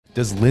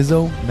Does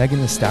Lizzo,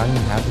 Megan Thee Stallion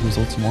have the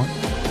results you want?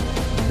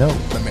 No.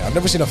 I mean, I've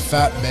never seen a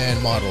fat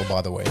man model,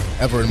 by the way,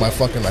 ever in my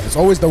fucking life. It's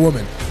always the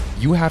woman.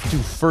 You have to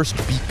first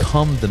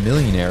become the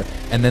millionaire,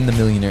 and then the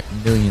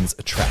millions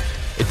attract.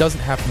 It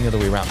doesn't happen the other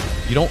way around.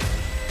 You don't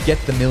get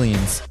the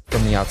millions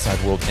from the outside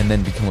world and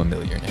then become a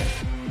millionaire.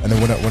 And then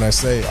when I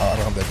say I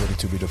don't have the ability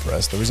to be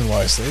depressed, the reason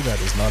why I say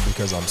that is not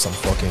because I'm some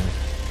fucking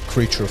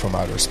creature from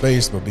outer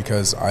space, but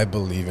because I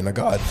believe in a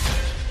God.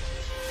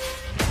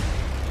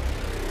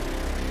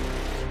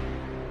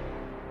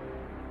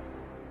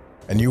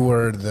 And you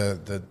were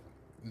the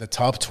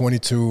top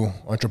 22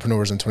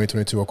 entrepreneurs in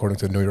 2022, according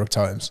to the New York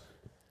Times.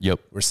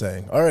 Yep. We're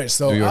saying. All right,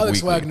 so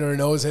Alex Wagner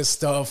knows his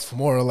stuff,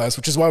 more or less,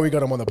 which is why we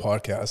got him on the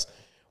podcast.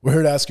 We're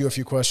here to ask you a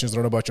few questions,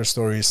 learn about your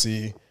story,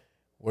 see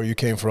where you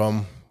came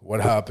from, what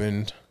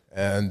happened,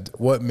 and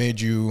what made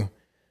you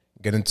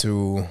get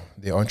into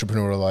the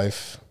entrepreneurial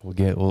life.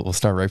 We'll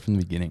start right from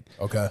the beginning.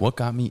 Okay. What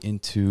got me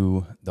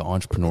into the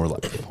entrepreneur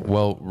life?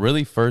 Well,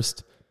 really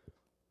first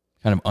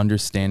kind of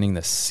understanding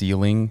the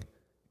ceiling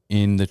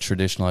in the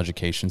traditional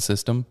education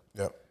system.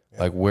 Yep.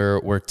 Like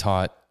we're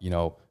taught,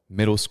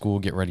 middle school,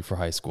 get ready for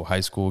high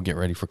school, get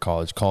ready for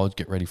college,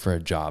 get ready for a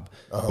job.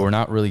 But we're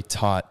not really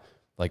taught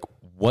like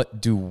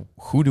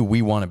who do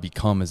we want to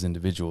become as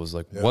individuals?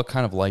 Like what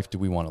kind of life do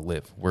we want to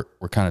live?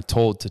 We're kind of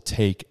told to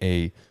take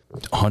a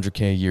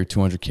 $100K a year,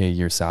 $200K a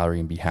year salary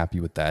and be happy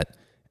with that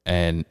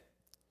and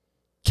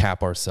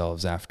cap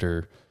ourselves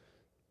after,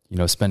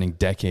 spending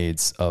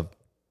decades of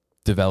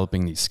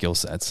developing these skill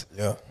sets.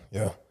 Yeah.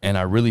 Yeah. And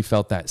I really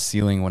felt that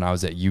ceiling when I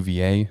was at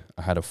UVA.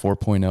 I had a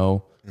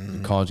 4.0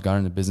 in college, got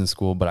into business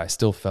school, but I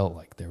still felt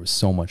like there was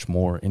so much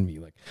more in me.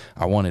 Like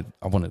I wanted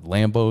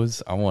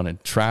Lambos, I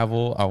wanted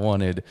travel, I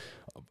wanted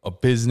a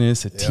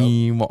business, a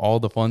team, all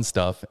the fun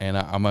stuff. And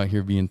I'm out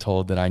here being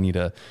told that I need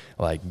to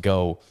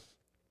go.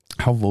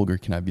 How vulgar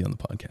can I be on the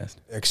podcast?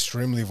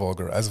 Extremely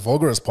vulgar as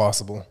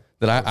possible.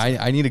 That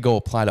I need to go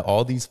apply to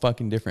all these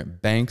fucking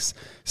different banks,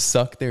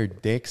 suck their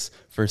dicks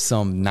for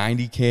some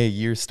 $90K a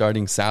year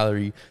starting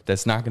salary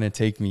that's not going to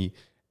take me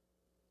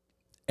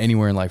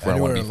anywhere in life where I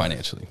want to be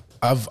financially.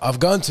 I've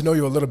gotten to know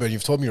you a little bit.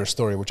 You've told me your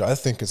story, which I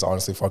think is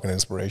honestly fucking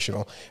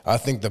inspirational. I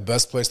think the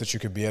best place that you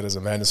could be at as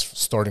a man is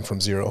starting from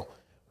zero.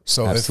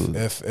 So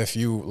if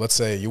you, let's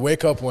say you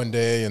wake up one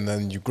day and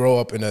then you grow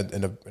up in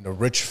a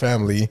rich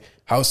family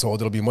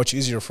household, it'll be much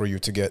easier for you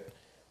to get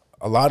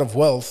a lot of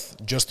wealth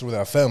just through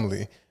that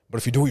family. But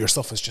if you do it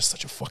yourself, it's just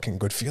such a fucking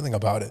good feeling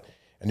about it.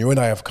 And you and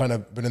I have kind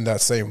of been in that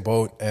same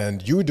boat.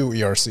 And you do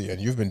ERC, and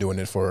you've been doing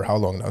it for how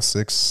long now?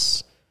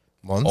 6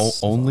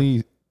 months?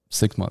 Only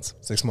 6 months.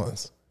 6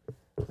 months.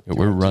 Yeah,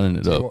 we're running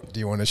it up.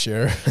 Do you want to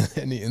share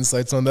any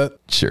insights on that?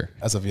 Sure.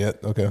 As of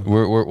yet? Okay.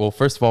 Well,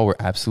 first of all, we're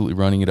absolutely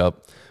running it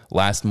up.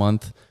 Last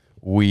month,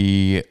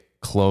 we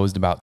closed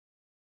about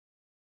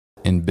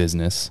in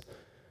business.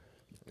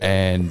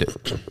 And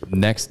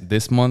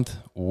this month,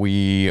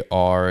 we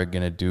are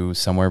going to do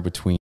somewhere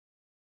between.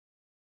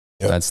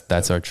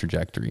 That's our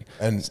trajectory.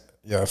 And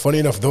yeah, funny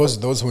enough,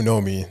 those who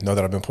know me know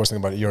that I've been posting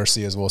about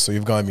ERC as well. So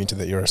you've gotten me into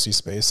the ERC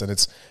space, and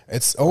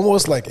it's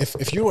almost like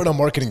if you're in a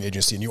marketing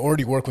agency and you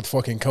already work with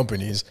fucking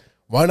companies,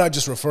 why not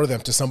just refer them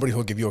to somebody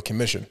who'll give you a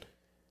commission?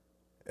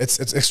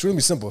 It's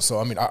extremely simple. So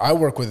I mean, I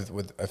work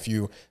with a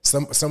few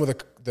some of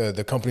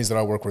the companies that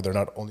I work with. They're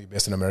not only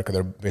based in America;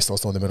 they're based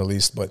also in the Middle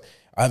East. But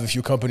I have a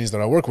few companies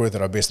that I work with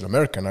that are based in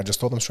America, and I just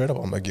told them straight up,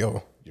 I'm like,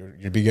 yo,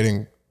 you'd be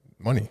getting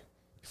money, you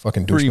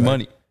fucking free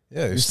money.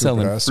 Yeah, you're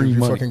selling free money.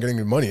 You're fucking getting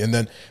your money, and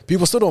then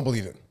people still don't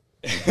believe it.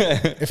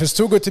 If it's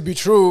too good to be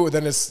true,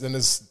 then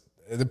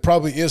it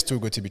probably is too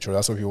good to be true.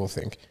 That's what people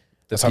think.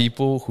 The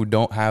people who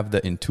don't have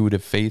the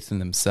intuitive faith in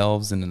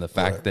themselves and in the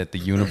fact that the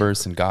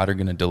universe and God are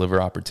going to deliver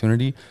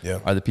opportunity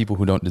are the people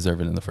who don't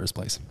deserve it in the first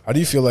place. How do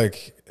you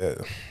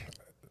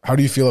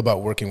feel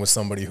about working with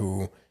somebody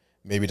who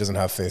maybe doesn't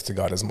have faith to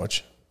God as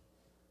much?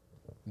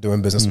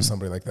 Doing business with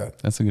somebody like that?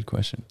 That's a good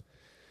question.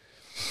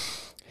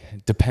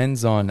 It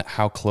depends on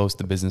how close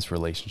the business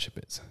relationship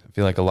is. I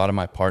feel like a lot of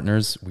my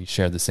partners, we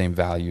share the same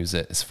values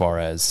as far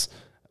as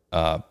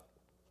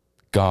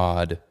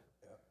God,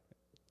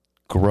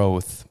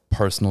 growth,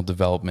 personal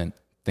development,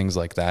 things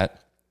like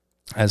that.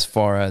 As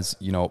far as,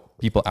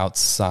 people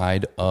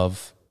outside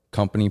of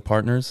company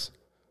partners,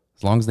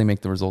 as long as they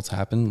make the results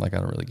happen, I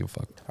don't really give a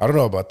fuck. I don't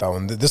know about that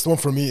one. This one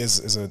for me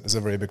is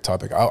a very big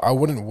topic. I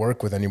wouldn't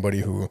work with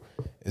anybody who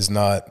is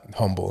not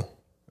humble,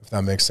 if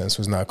that makes sense,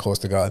 who's not close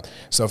to God.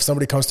 So if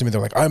somebody comes to me,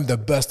 they're like, I'm the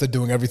best at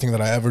doing everything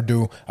that I ever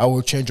do, I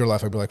will change your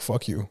life. I'd be like,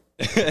 fuck you.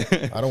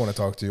 I don't want to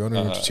talk to you. I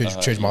don't want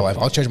to change my life.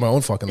 I'll change my own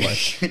fucking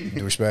life.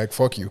 Douchebag,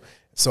 fuck you.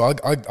 So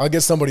I'll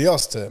get somebody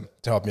else to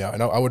help me out.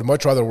 And I would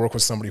much rather work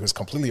with somebody who's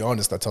completely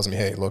honest that tells me,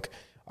 hey, look,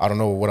 I don't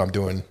know what I'm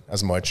doing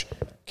as much.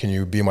 Can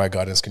you be my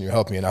guidance? Can you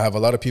help me? And I have a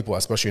lot of people,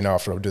 especially now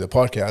after I do the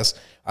podcast,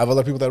 I have a lot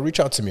of people that reach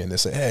out to me and they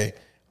say, hey,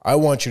 I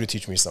want you to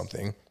teach me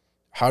something.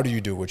 How do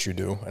you do what you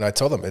do? And I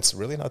tell them, it's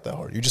really not that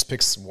hard. You just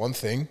pick one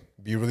thing,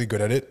 be really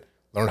good at it,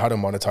 learn how to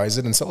monetize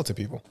it, and sell it to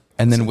people.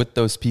 And then with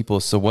those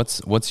people, so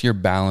what's your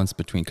balance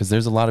between, because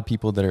there's a lot of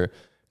people that are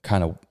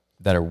kind of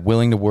that are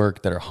willing to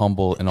work, that are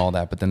humble and all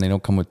that, but then they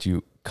don't come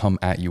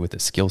at you with a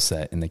skill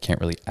set, and they can't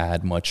really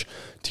add much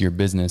to your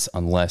business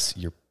unless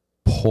you're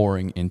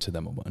pouring into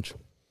them a bunch.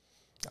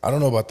 I don't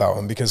know about that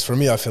one, because for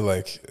me, I feel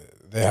like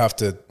they have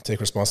to take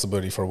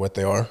responsibility for what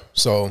they are.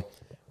 So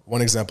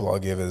one example I'll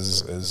give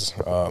is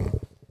I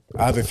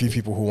have a few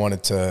people who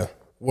wanted to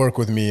work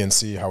with me and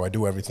see how I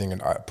do everything.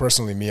 And I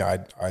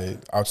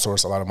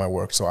outsource a lot of my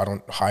work, so I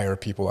don't hire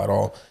people at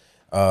all.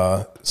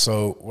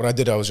 So what I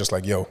did, I was just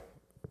like, yo,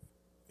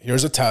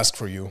 here's a task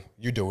for you.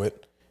 You do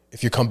it.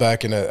 If you come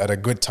back at a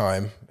good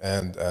time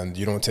and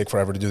you don't take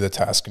forever to do the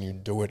task, and you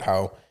do it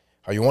how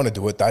you want to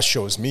do it, that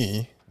shows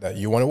me that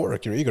you want to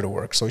work. You're eager to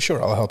work. So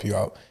sure, I'll help you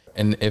out.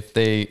 And if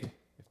they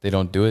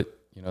don't do it,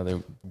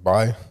 they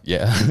bye.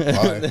 Yeah.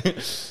 Bye.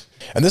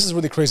 And this is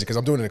really crazy because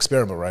I'm doing an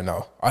experiment right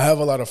now. I have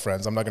a lot of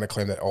friends. I'm not going to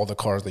claim that all the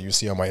cars that you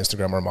see on my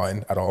Instagram are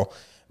mine at all,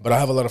 but I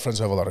have a lot of friends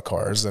who have a lot of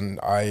cars, and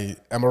I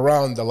am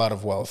around a lot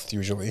of wealth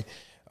usually,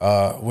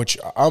 which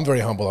I'm very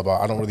humble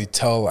about. I don't really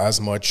tell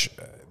as much.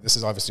 This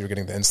is obviously you're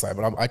getting the insight,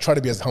 but I try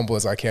to be as humble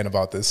as I can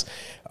about this.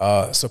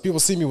 So people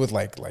see me with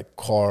like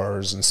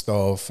cars and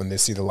stuff, and they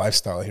see the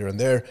lifestyle here and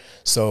there.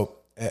 So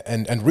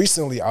and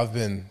recently I've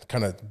been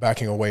kind of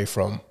backing away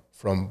from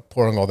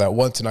pouring all that.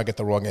 One, to not get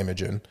the wrong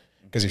image in,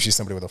 because if you see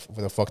somebody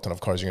with a fuck ton of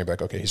cars, you're gonna be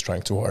like, okay, he's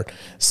trying too hard.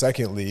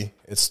 Secondly,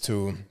 it's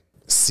to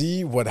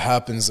see what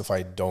happens if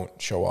I don't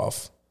show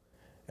off.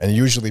 And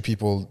usually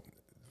people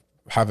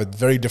have a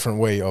very different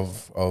way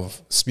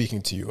of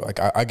speaking to you. Like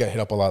I get hit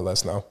up a lot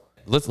less now.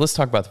 Let's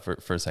talk about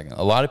that for a second.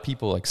 A lot of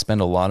people like spend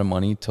a lot of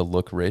money to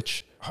look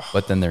rich,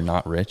 but then they're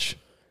not rich,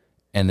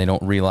 and they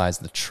don't realize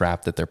the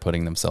trap that they're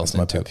putting themselves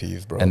into. That's my pet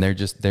peeve, bro. And they're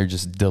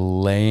just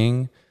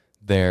delaying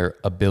their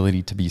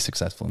ability to be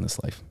successful in this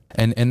life.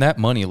 And that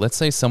money, let's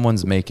say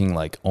someone's making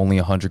like only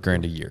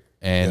 $100,000 a year,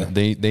 and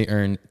they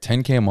earn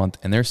 $10K a month,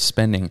 and they're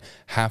spending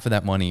half of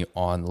that money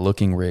on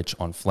looking rich,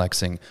 on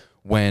flexing,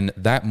 when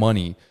that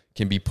money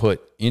can be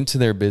put into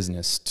their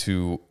business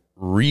to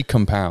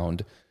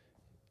recompound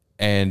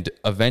and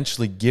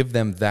eventually give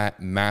them that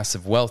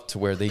massive wealth to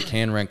where they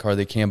can rent car,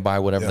 they can buy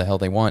whatever the hell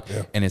they want,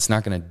 and it's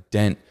not going to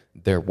dent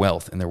their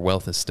wealth, and their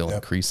wealth is still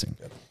increasing.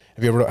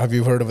 Have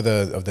you heard of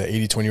the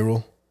 80-20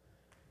 rule,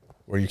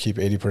 where you keep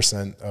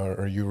 80%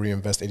 or you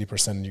reinvest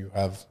 80% and you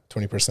have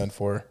 20%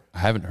 for? I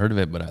haven't heard of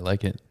it, but I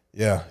like it.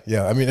 Yeah.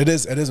 I mean, it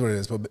is what it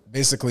is. But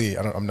basically,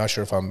 I'm not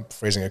sure if I'm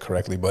phrasing it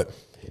correctly, but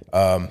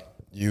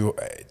you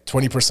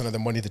 20% of the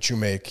money that you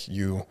make,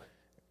 you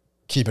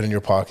keep it in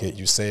your pocket,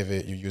 you save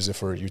it, you use it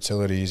for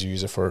utilities, you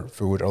use it for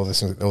food, all the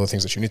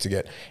things that you need to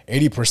get.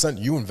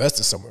 80%, you invest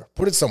it somewhere.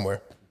 Put it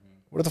somewhere.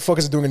 What the fuck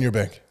is it doing in your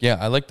bank? Yeah,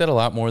 I like that a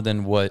lot more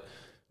than what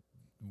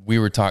we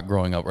were taught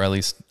growing up, or at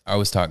least I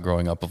was taught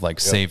growing up, of like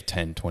save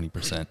 10,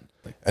 20%.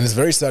 And it's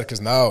very sad because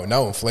now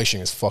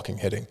inflation is fucking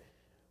hitting.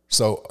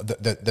 So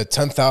the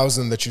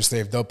 10,000 that you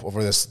saved up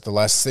over the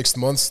last 6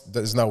 months,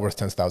 that is not worth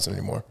 10,000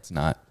 anymore. It's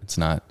not.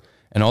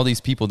 And all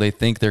these people, they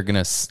think they're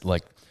going to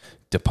like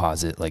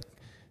deposit like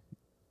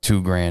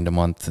 $2,000 a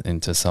month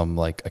into some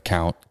like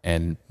account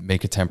and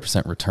make a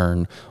 10%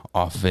 return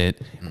off of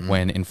it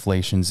when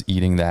inflation's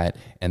eating that.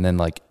 And then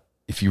like,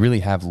 if you really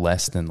have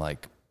less than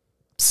like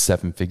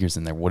 7 figures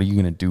in there, what are you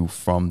going to do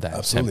from that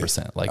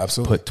 10%? Like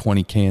put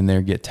 20K in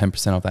there, get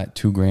 10% off that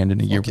 $2,000 in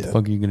a year. What the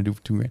fuck are you going to do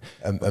for $2,000?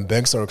 And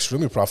banks are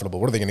extremely profitable.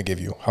 What are they going to give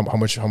you? How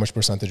much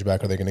percentage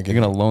back are they going to give you?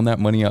 They're going to loan that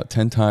money out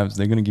 10 times.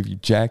 They're going to give you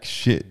jack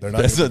shit.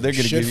 That's what they're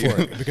going to give you.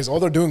 For it, because all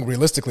they're doing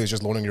realistically is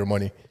just loaning your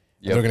money.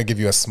 Yep. They're going to give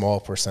you a small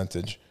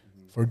percentage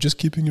for just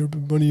keeping your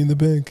money in the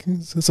bank.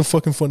 It's a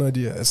fucking fun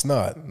idea. It's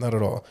not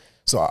at all.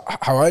 So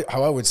how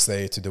I would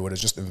say to do it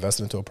is just invest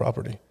it into a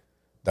property.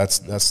 That's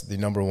the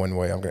number one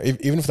way I'm going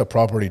to, even if the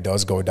property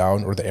does go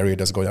down or the area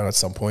does go down at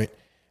some point,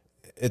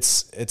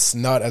 it's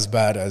not as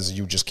bad as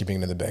you just keeping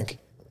it in the bank,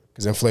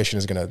 because inflation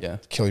is going to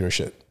kill your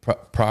shit.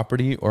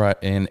 Property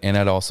and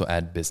I'd also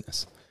add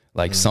business,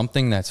 like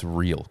something that's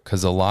real.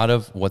 Because a lot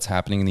of what's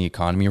happening in the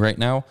economy right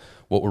now,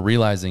 what we're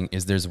realizing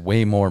is there's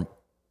way more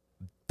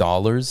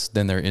dollars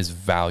than there is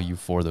value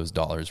for those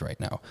dollars right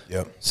now.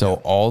 So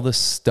all the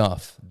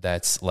stuff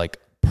that's like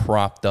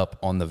propped up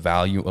on the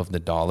value of the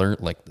dollar,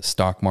 like the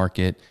stock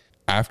market,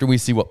 after we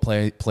see what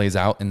plays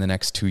out in the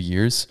next 2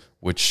 years,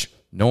 which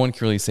no one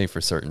can really say for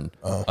certain,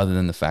 other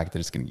than the fact that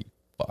it's going to get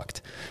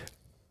fucked.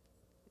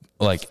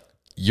 Like,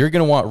 you're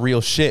going to want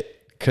real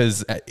shit,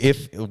 because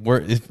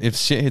if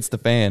shit hits the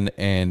fan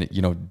and,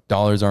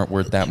 dollars aren't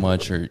worth that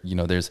much, or,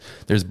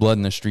 there's blood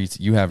in the streets,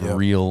 you have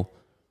real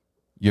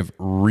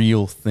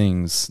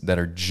things that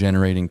are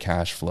generating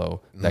cash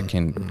flow that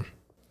can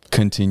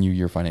continue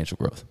your financial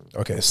growth.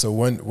 Okay, so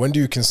when do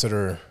you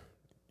consider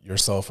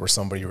yourself or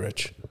somebody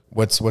rich?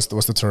 What's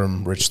the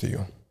term rich to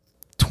you?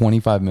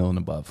 25 million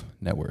above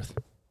net worth.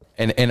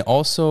 And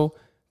also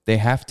they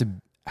have to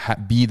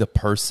be the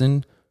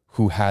person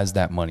who has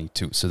that money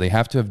too. So they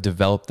have to have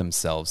developed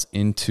themselves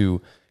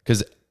into,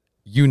 because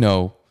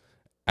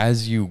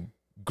as you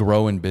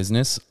grow in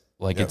business,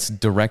 like it's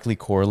directly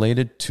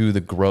correlated to the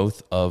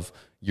growth of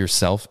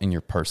yourself and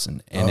your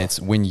person. And it's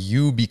when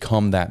you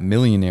become that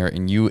millionaire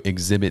and you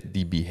exhibit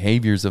the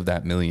behaviors of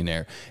that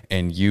millionaire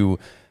and you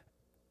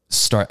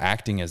start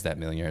acting as that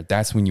millionaire,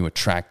 that's when you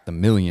attract the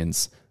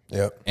millions.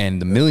 Yep.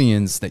 And the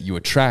millions that you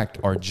attract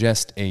are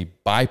just a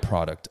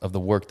byproduct of the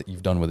work that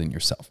you've done within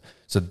yourself.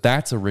 So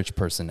that's a rich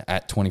person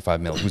at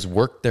 25 mil who's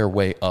worked their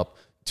way up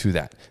to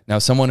that. Now,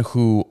 someone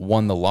who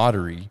won the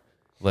lottery,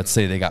 let's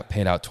say they got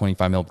paid out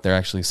 25 mil, but they're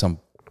actually some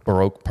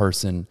broke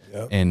person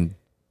in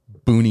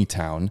Booney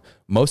Town.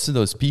 Most of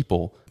those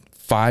people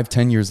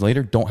 5-10 years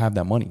later don't have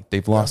that money.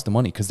 They've lost the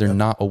money because they're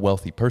not a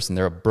wealthy person.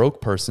 They're a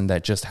broke person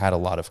that just had a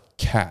lot of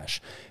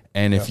cash.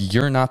 And if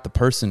you're not the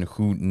person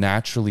who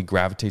naturally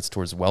gravitates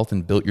towards wealth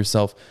and built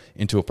yourself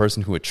into a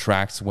person who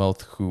attracts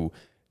wealth, who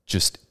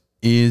just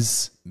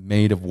is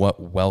made of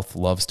what wealth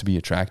loves to be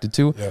attracted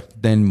to,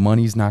 then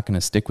money's not going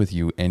to stick with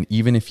you. And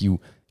even if you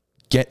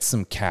get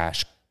some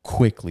cash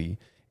quickly,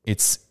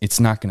 it's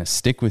not going to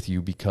stick with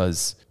you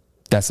because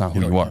that's not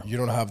who you are. You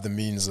don't have the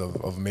means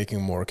of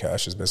making more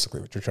cash is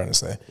basically what you're trying to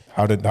say.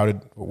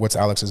 What's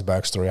Alex's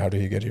backstory? How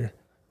did he get here?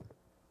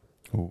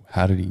 Ooh,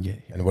 how did he get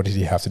here? And what did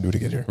he have to do to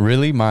get here?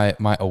 Really, my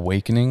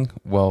awakening,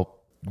 well,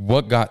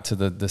 what got to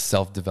the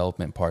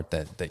self-development part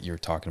that you're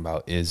talking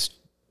about is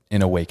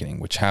an awakening,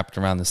 which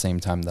happened around the same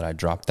time that I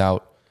dropped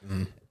out.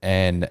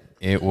 And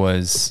it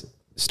was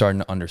starting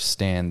to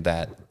understand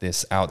that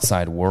this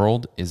outside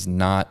world is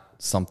not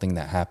something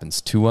that happens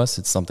to us.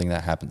 It's something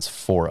that happens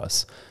for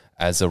us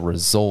as a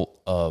result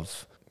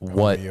of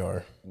what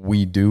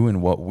we do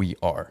and what we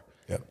are.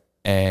 Yep.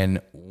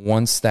 And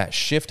once that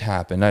shift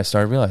happened, I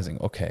started realizing,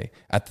 okay,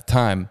 at the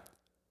time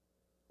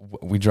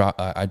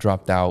I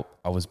dropped out.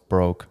 I was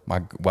broke.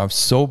 I was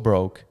so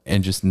broke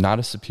and just not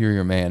a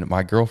superior man.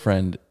 My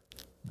girlfriend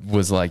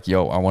was like,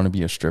 yo, I want to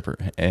be a stripper.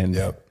 And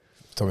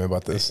tell me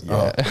about this.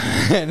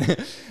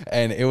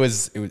 And it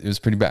was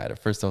pretty bad. At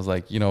first I was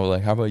like,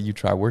 like, how about you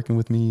try working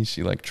with me?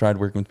 She like tried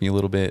working with me a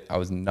little bit. I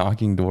was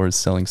knocking doors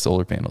selling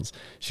solar panels.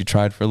 She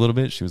tried for a little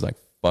bit. She was like,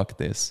 fuck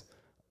this.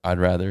 I'd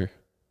rather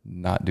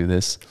not do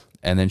this.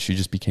 And then she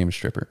just became a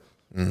stripper.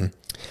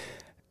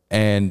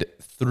 And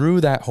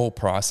through that whole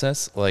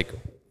process, like,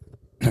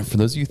 for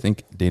those of you who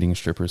think dating a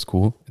stripper is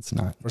cool, it's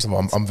not. First of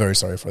all, I'm very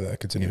sorry for that.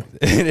 Continue.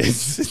 It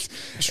is.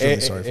 Extremely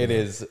sorry for that. It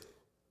is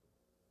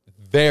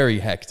very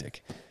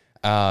hectic.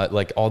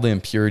 Like all the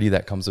impurity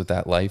that comes with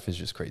that life is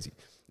just crazy.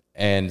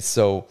 And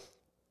so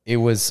it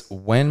was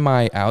when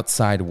my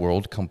outside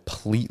world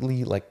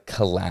completely like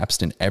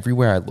collapsed, and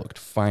everywhere I looked,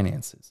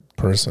 finances,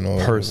 personal,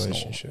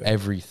 relationship,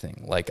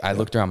 everything. Like I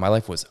looked around, my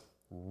life was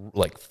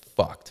like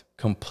fucked,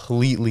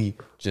 completely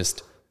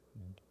just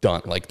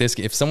done. Like this,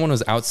 if someone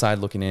was outside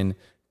looking in,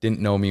 didn't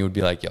know me, would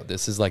be like, yo,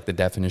 this is like the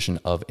definition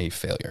of a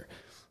failure.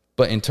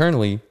 But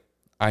internally,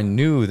 I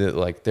knew that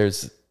like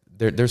there's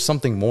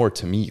something more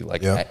to me.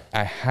 Like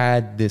I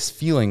had this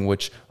feeling,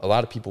 which a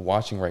lot of people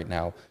watching right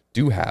now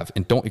do have,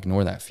 and don't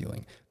ignore that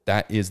feeling.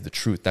 That is the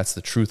truth. That's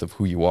the truth of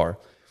who you are.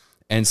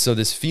 And so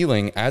this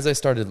feeling, as I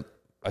started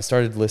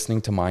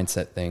listening to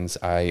mindset things,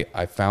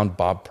 I found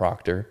Bob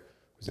Proctor,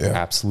 who's an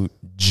absolute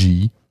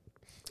G.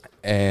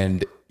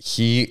 And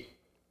he,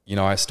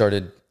 I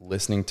started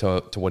listening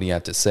to what he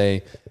had to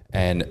say,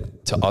 and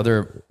to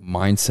other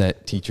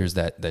mindset teachers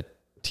that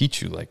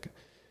teach you, like,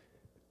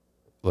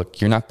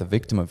 look, you're not the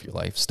victim of your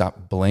life.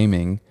 Stop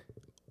blaming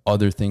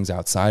other things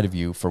outside of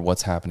you for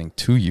what's happening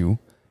to you,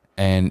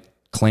 and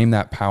claim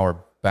that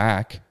power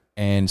back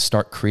and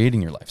start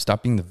creating your life.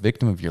 Stop being the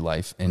victim of your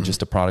life and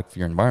just a product of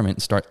your environment,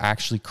 and start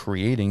actually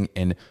creating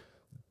and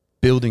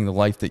building the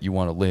life that you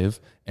want to live,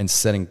 and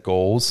setting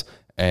goals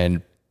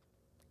and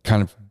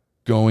kind of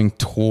going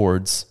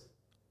towards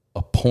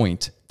a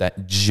point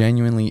that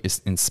genuinely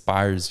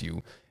inspires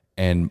you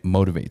and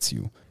motivates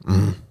you.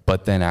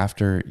 But then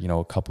after,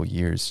 a couple of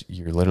years,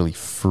 you're literally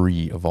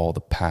free of all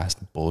the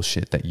past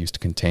bullshit that used to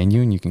contain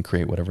you, and you can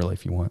create whatever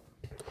life you want.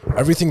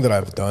 Everything that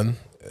I've done,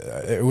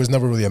 it was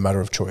never really a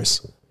matter of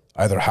choice.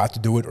 I either had to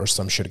do it or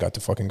some shit got to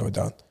fucking go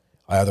down.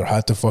 I either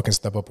had to fucking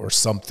step up or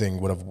something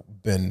would have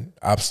been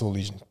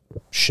absolutely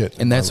shit.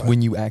 And that's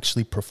when you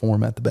actually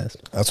perform at the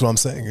best. That's what I'm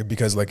saying.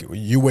 Because like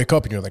you wake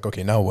up and you're like,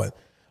 okay, now what?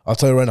 I'll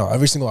tell you right now,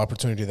 every single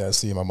opportunity that I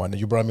see in my mind, and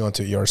you brought me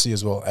onto ERC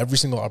as well, every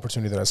single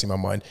opportunity that I see in my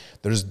mind,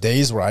 there's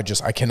days where I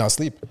cannot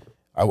sleep.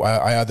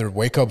 I either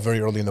wake up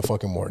very early in the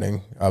fucking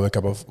morning. I wake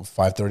up at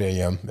 5:30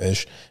 a.m.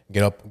 ish,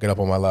 get up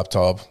on my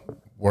laptop,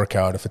 work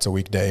out if it's a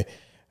weekday,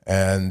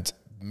 and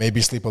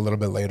maybe sleep a little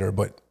bit later.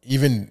 But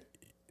even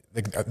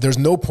like, there's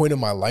no point in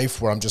my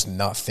life where I'm just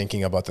not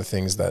thinking about the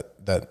things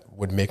that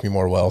would make me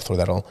more wealth, or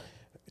that'll,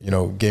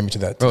 get me to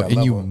that. Bro, that and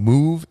level. you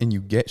move and you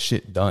get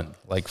shit done.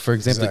 Like, for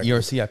example, the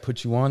ERC I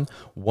put you on,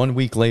 1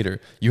 week later,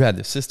 you had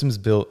the systems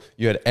built,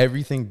 you had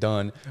everything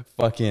done,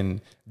 fucking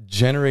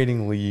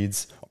generating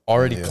leads,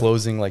 already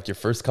closing like your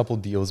first couple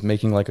deals,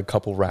 making like a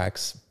couple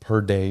racks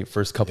per day,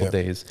 first couple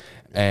days,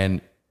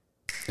 and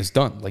it's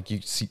done. Like you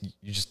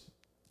just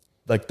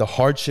like the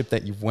hardship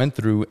that you went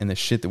through and the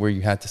shit that where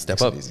you had to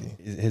step up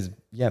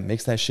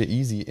makes that shit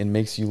easy, and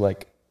makes you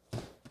like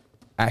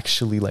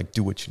actually like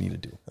do what you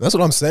need to do. That's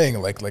what I'm saying.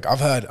 Like I've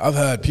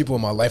had people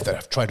in my life that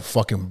have tried to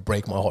fucking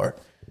break my heart.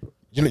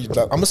 You know,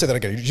 I'm gonna say that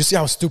again. You see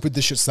how stupid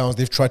this shit sounds?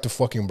 They've tried to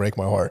fucking break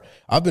my heart.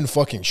 I've been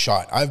fucking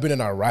shot. I've been in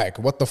Iraq.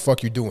 What the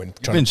fuck you doing?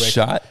 You've been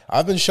shot?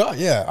 I've been shot.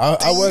 Yeah,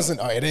 I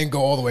wasn't. It didn't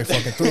go all the way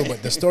fucking through.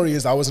 But the story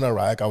is, I was in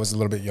Iraq. I was a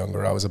little bit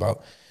younger. I was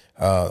about,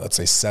 let's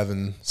say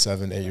 7,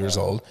 8 years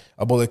old.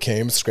 A bullet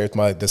came, scraped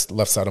this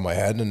left side of my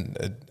head, and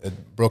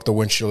it broke the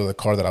windshield of the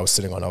car that I was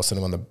sitting on. I was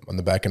sitting on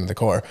the back end of the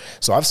car.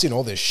 So I've seen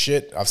all this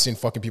shit. I've seen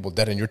fucking people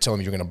dead, and you're telling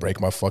me you're gonna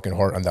break my fucking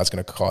heart, and that's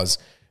gonna cause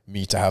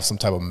me to have some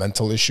type of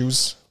mental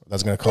issues.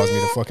 That's gonna cause me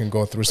to fucking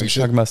go through some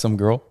shit. Talking about some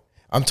girl?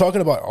 I'm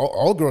talking about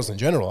all girls in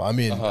general. I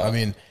mean,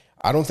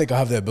 I don't think I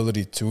have the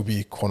ability to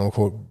be quote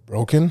unquote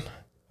broken.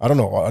 I don't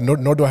know.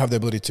 Nor do I have the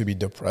ability to be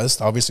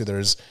depressed. Obviously,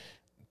 there's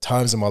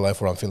times in my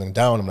life where I'm feeling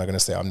down. I'm not gonna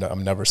say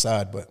I'm never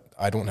sad, but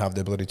I don't have the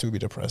ability to be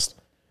depressed.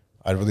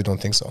 I really don't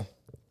think so.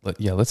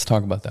 Yeah, let's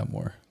talk about that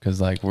more, because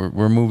like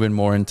we're moving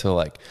more into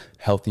like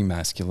healthy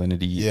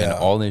masculinity and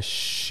all this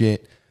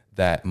shit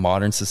that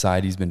modern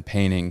society's been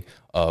painting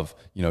of,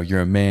 you know,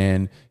 you're a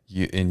man.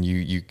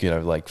 You get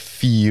to like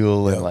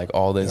feel and like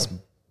all this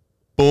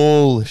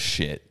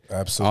bullshit.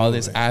 Absolutely. All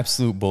this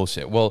absolute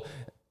bullshit. Well,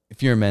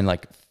 if you're a man,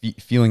 like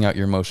feeling out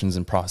your emotions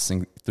and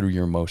processing through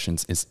your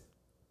emotions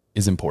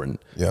is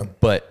important. Yeah.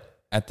 But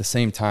at the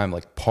same time,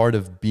 like part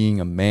of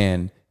being a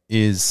man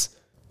is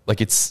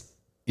like, it's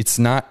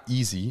not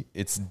easy.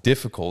 It's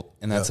difficult,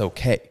 and that's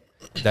okay.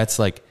 That's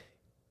like,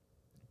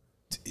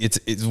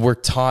 we're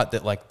taught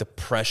that like the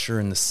pressure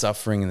and the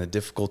suffering and the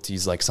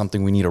difficulties like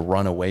something we need to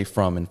run away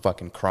from and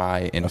fucking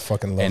cry and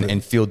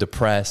and feel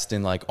depressed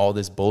and like all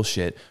this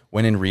bullshit,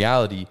 when in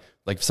reality,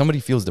 like if somebody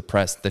feels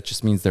depressed, that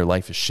just means their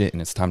life is shit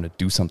and it's time to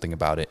do something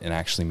about it and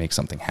actually make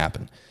something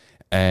happen.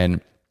 And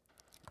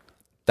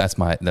that's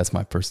my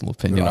personal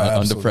opinion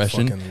on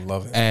depression. Fucking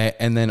love it.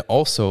 And then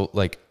also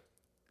like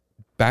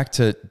back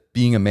to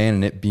being a man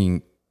and it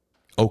being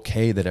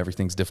okay that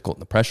everything's difficult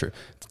and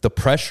the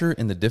pressure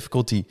and the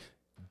difficulty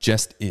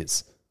just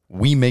is.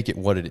 We make it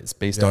what it is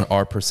based on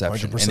our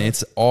perception. 100%. And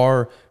it's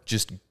our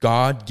just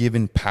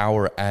God-given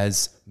power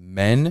as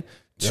men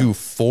to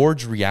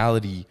forge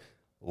reality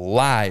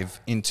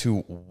live into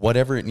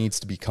whatever it needs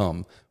to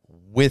become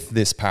with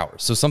this power.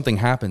 So something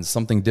happens,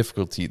 something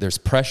difficulty, there's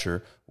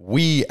pressure.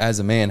 We as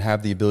a man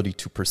have the ability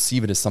to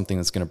perceive it as something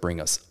that's going to bring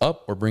us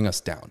up or bring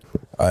us down.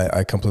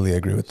 I completely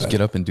agree with that. Just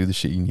get up and do the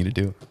shit you need to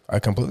do. I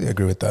completely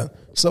agree with that.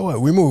 So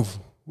what? We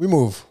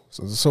move.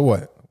 So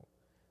what?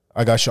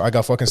 I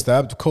got fucking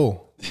stabbed.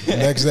 Cool.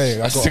 Next day,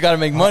 I still got to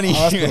make money.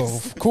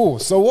 Cool.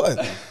 So what?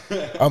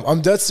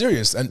 I'm dead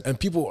serious. And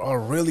people are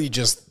really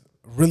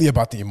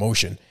about the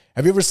emotion.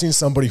 Have you ever seen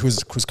somebody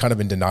who's kind of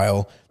in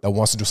denial that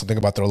wants to do something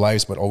about their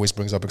lives but always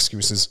brings up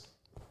excuses?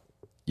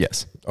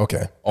 Yes.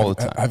 Okay. All the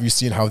time. Have you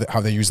seen how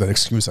they use that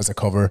excuse as a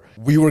cover?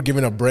 We were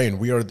given a brain.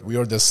 We are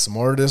the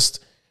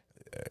smartest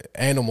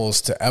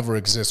animals to ever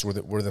exist.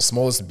 We're the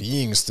smallest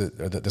beings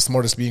the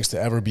smartest beings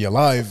to ever be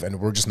alive, and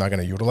we're just not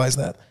going to utilize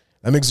that.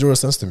 That makes zero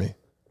sense to me.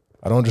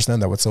 I don't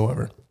understand that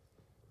whatsoever.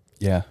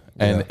 Yeah.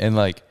 And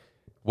like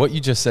what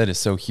you just said is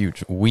so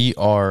huge. We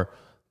are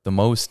the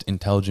most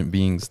intelligent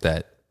beings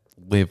that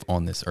live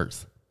on this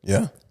earth.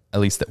 Yeah. At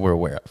least that we're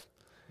aware of.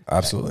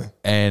 Absolutely.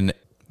 And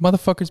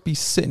motherfuckers be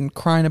sitting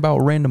crying about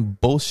random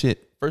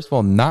bullshit. First of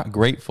all, not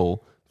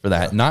grateful for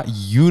that, not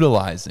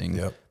utilizing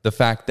the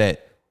fact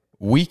that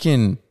we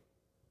can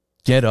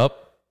get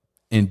up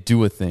and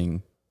do a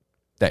thing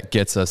that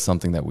gets us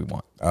something that we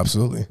want.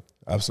 Absolutely.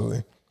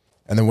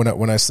 And then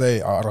when I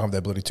say I don't have the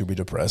ability to be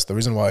depressed, the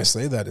reason why I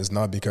say that is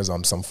not because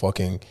I'm some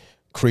fucking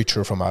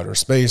creature from outer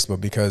space,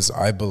 but because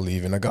I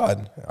believe in a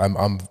God.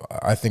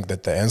 I think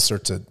that the answer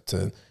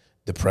to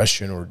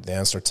depression or the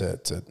answer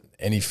to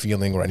any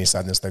feeling or any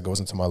sadness that goes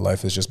into my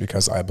life is just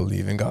because I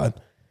believe in God.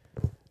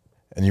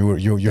 And you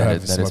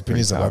have some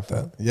opinions about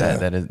that. Yeah,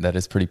 that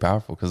is pretty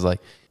powerful because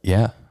like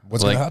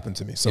what's going to happen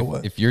to me? So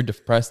what? If you're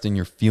depressed and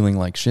you're feeling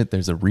like shit,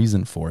 there's a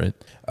reason for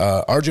it.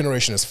 Our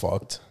generation is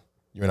fucked.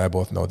 You and I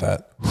both know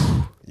that.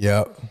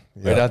 Yeah.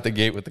 Right out the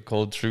gate with the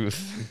cold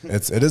truth.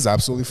 It is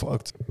absolutely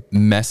fucked.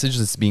 Message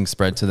that's being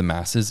spread to the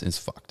masses is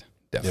fucked.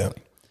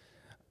 Definitely.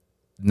 Yeah.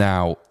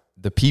 Now,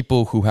 the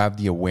people who have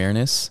the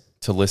awareness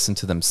to listen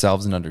to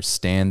themselves and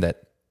understand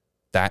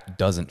that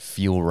doesn't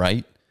feel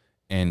right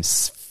and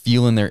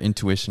feel in their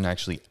intuition,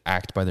 actually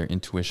act by their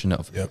intuition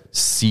of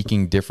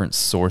seeking different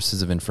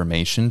sources of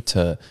information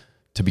to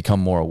become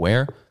more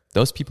aware,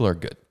 those people are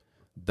good.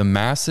 The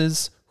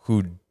masses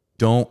who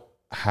don't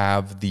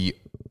have the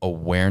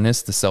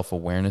awareness, the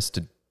self-awareness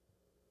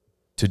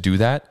to do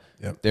that,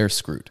 they're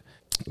screwed.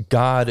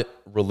 God,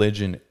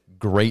 religion,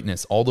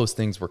 greatness, all those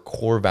things were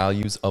core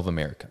values of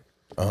America.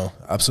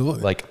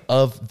 Absolutely. Like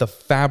of the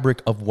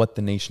fabric of what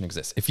the nation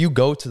exists. If you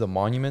go to the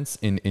monuments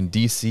in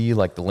DC,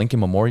 like the Lincoln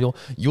Memorial,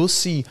 you'll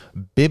see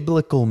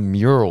biblical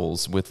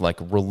murals with like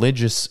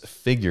religious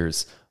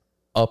figures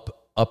up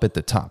at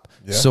the top.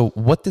 Yeah. So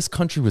what this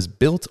country was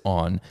built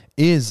on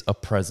is a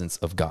presence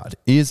of God,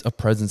 is a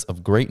presence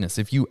of greatness.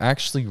 If you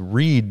actually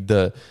read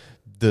the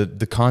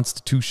the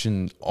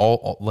Constitution,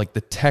 all like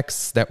the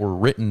texts that were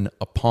written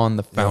upon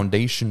the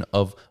foundation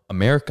of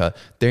America,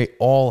 they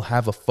all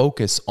have a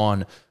focus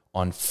on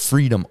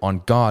freedom,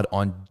 on God,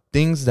 on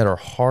things that our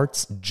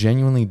hearts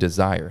genuinely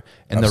desire.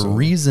 And the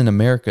reason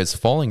America is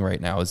falling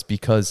right now is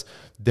because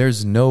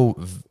there's no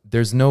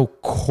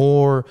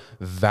core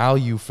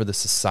value for the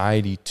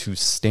society to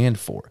stand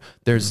for.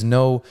 There's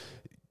no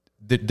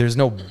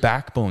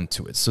backbone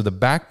to it. So the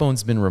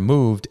backbone's been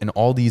removed, and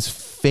all these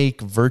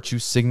fake virtue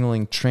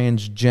signaling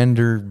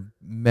transgender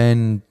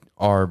men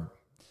are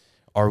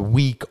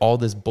weak. All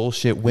this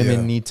bullshit.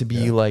 Women need to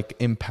be like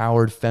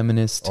empowered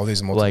feminists. All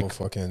these multiple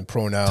fucking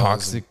pronouns.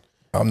 Toxic.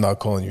 I'm not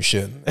calling you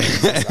shit.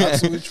 It's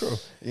absolutely true.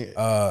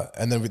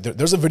 And then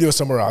there's a video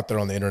somewhere out there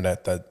on the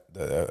internet that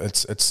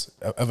it's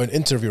of an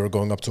interviewer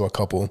going up to a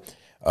couple.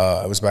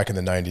 It was back in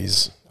the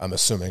 90s, I'm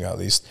assuming at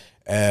least.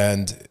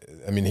 And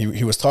I mean,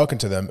 he was talking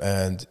to them,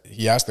 and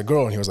he asked the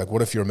girl, and he was like,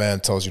 what if your man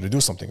tells you to do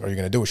something? Are you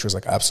going to do it? She was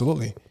like,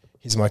 absolutely.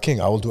 He's my king.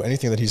 I will do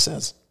anything that he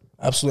says.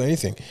 Absolutely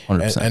anything.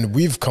 And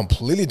we've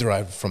completely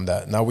derived from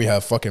that. Now we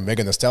have fucking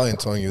Megan Thee Stallion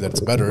telling you that it's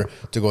better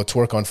to go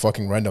twerk on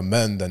fucking random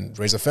men than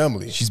raise a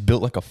family. She's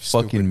built like a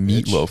fucking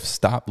meatloaf.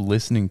 Stop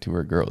listening to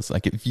her, girls.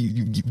 Like, if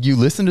you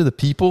listen to the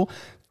people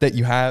that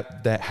you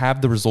have that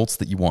have the results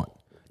that you want.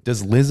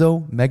 Does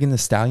Lizzo, Megan Thee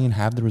Stallion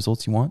have the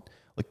results you want?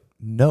 Like,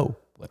 no.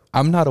 Like,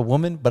 I'm not a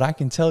woman, but I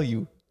can tell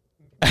you,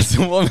 as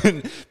a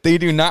woman, they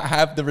do not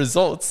have the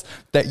results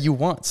that you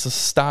want. So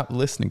stop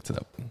listening to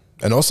them.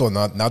 And also,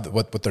 not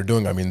what they're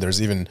doing. I mean,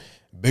 there's even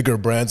bigger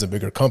brands and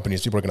bigger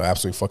companies. People are going to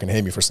absolutely fucking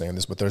hate me for saying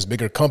this, but there's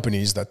bigger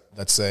companies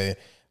that say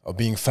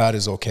being fat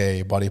is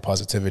okay, body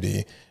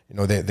positivity. You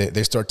know,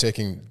 they start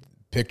taking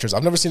pictures.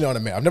 I've never seen it on a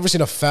man. I've never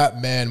seen a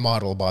fat man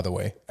model, by the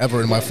way,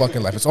 ever in my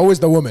fucking life. It's always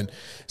the woman.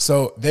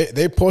 So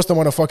they post them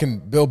on a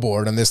fucking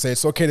billboard, and they say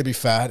it's okay to be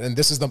fat, and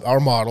this is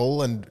our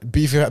model, and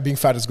being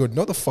fat is good.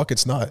 No, the fuck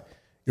it's not.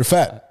 You're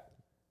fat.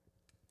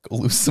 Go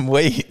lose some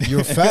weight.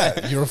 You're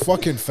fat. You're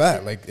fucking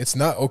fat. Like, it's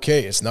not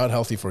okay. It's not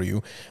healthy for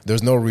you.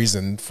 There's no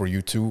reason for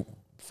you to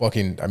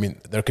fucking, I mean,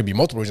 there could be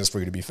multiple reasons for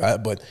you to be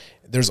fat, but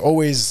there's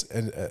always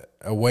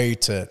a way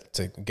to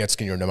get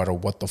skinnier no matter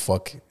what the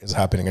fuck is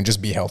happening, and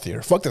just be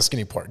healthier. Fuck the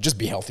skinny part. Just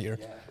be healthier.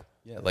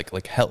 Yeah,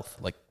 like health.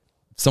 Like,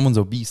 if someone's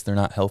obese, they're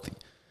not healthy.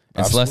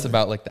 It's less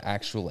about like the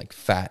actual like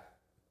fat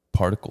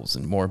particles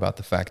and more about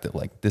the fact that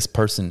like this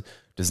person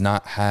does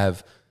not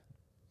have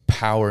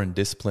power and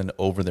discipline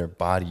over their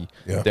body.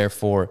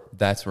 Therefore,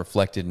 that's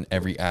reflected in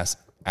every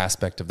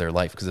aspect of their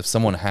life. Because if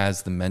someone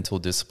has the mental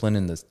discipline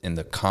and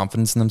the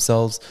confidence in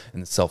themselves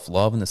and the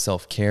self-love and the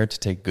self-care to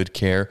take good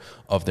care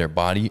of their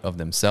body, of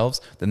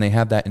themselves, then they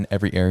have that in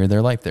every area of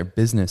their life. Their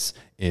business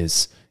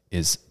is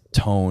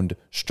toned,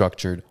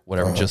 structured,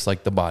 whatever, just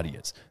like the body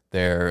is.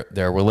 Their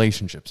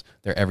relationships,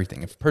 their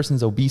everything. If a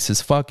person's obese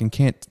as fuck and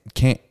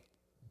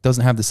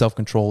doesn't have the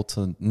self-control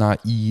to not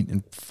eat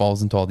and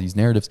falls into all these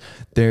narratives,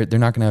 they're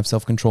not going to have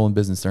self-control in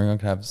business. They're not going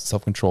to have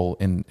self-control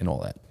in all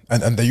that.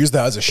 And they use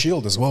that as a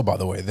shield as well, by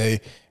the way.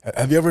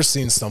 Have you ever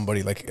seen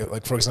somebody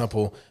like for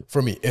example,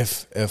 for me,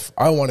 if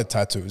I wanted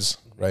tattoos,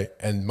 right,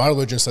 and my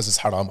religion says it's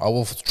haram, I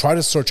will try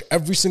to search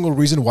every single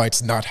reason why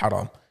it's not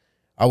haram.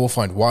 I will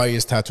find why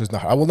is tattoos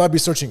not. I will not be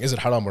searching is it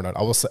haram or not.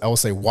 I will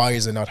say why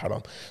is it not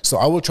haram. So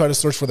I will try to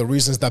search for the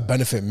reasons that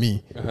benefit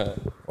me.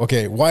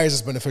 Okay, why is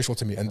this beneficial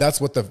to me? And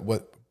that's what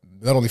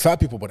not only fat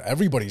people, but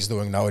everybody's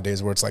doing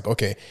nowadays, where it's like,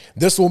 okay,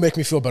 this will make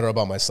me feel better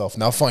about myself.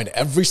 Now find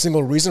every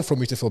single reason for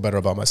me to feel better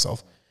about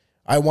myself.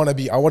 I want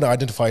to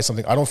identify as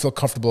something. I don't feel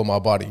comfortable in my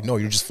body. No,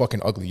 you're just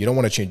fucking ugly. You don't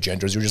want to change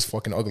genders. You're just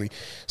fucking ugly.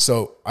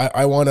 So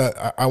I want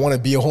to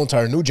be a whole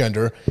entire new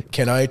gender.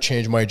 Can I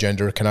change my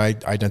gender? Can I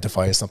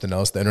identify as something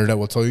else? The internet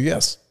will tell you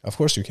yes. Of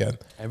course you can.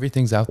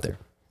 Everything's out there.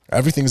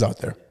 Everything's out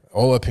there.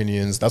 All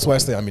opinions. That's why I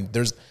say, I mean,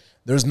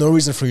 there's no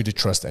reason for you to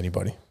trust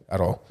anybody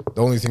at all.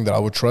 The only thing that I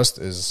would trust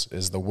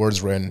is the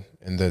words written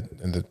in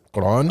the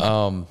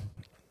Quran.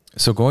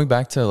 So going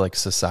back to like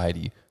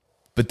society,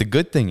 but the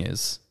good thing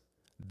is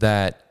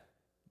that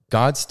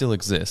God still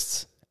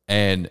exists,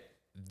 and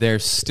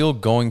there's still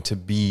going to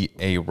be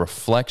a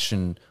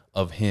reflection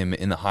of him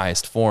in the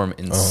highest form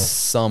in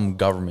some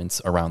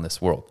governments around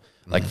this world.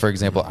 Like, for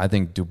example, I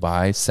think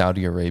Dubai,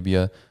 Saudi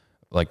Arabia,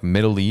 like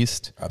Middle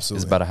East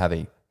is about to have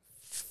a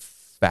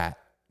fat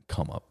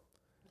come up.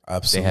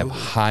 Absolutely. They have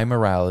high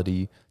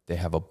morality. They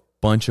have a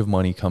bunch of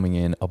money coming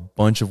in, a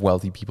bunch of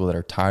wealthy people that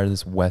are tired of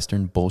this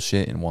Western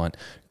bullshit and want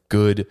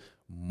good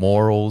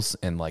morals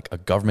and like a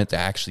government that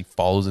actually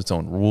follows its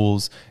own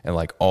rules and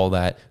like all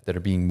that are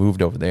being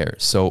moved over there.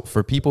 So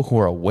for people who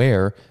are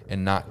aware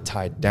and not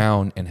tied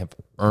down and have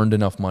earned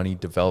enough money,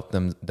 developed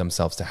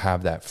themselves to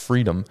have that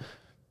freedom,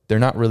 they're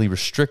not really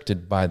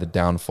restricted by the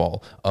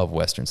downfall of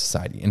Western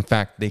society. In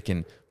fact, they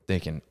can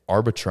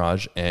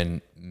arbitrage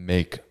and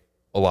make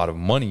a lot of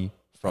money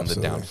from the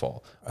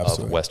downfall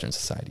of Western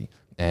society.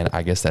 And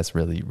I guess that's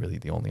really, really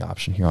the only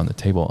option here on the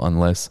table,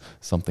 unless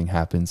something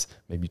happens.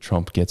 Maybe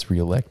Trump gets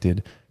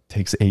reelected,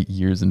 takes 8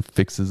 years and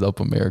fixes up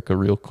America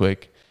real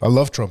quick. I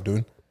love Trump,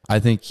 dude. I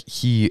think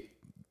the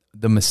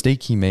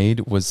mistake he made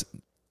was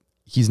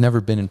he's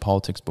never been in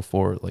politics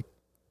before, like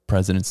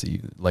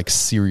presidency, like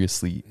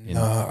seriously.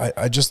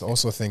 I just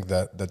also think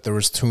that there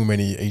was too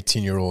many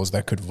 18-year-olds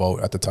that could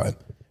vote at the time.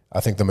 I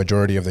think the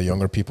majority of the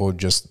younger people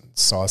just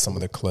saw some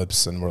of the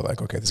clips and were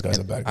like, okay, this guy's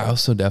a bad guy. I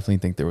also definitely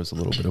think there was a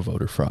little bit of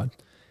voter fraud.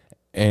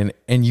 And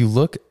you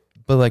look,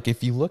 but like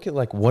if you look at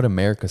like what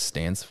America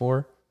stands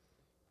for,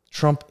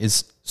 Trump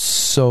is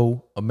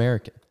so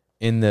American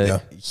in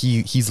the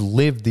he's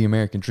lived the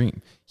American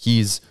dream.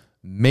 He's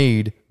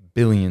made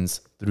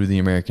billions through the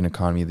American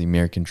economy, the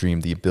American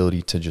dream, the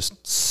ability to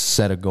just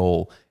set a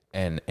goal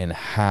and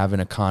have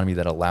an economy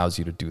that allows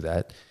you to do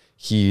that.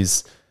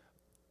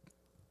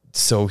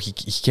 So he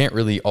can't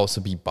really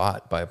also be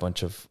bought by a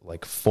bunch of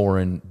like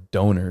foreign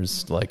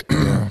donors, like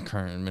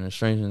current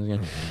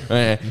administration,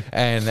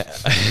 and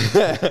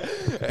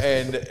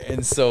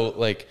so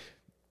like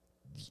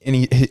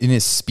in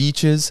his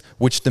speeches,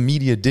 which the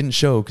media didn't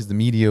show because the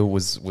media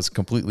was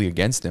completely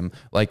against him.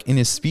 Like in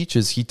his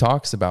speeches, he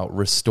talks about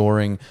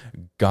restoring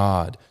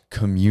God,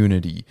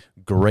 community,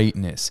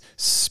 greatness,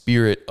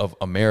 spirit of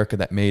America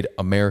that made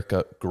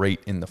America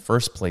great in the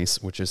first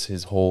place, which is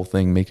his whole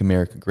thing, make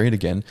America great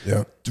again.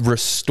 Yeah.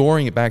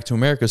 Restoring it back to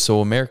America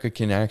so America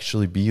can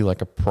actually be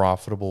like a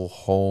profitable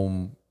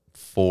home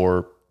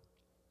for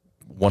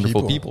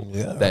wonderful people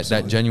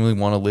that genuinely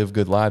want to live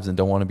good lives and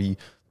don't want to be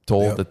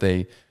told that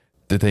they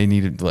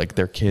needed like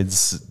their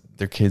kids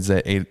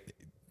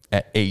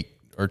at eight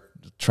are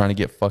trying to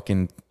get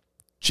fucking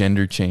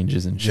gender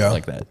changes and shit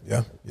like that.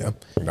 Yeah.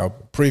 Now,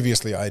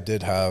 previously, I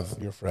did have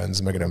your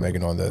friends Megan and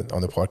Megan on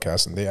the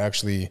podcast, and they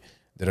actually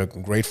did a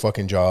great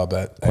fucking job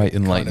at quite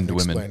enlightened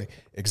women.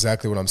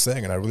 Exactly what I'm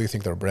saying, and I really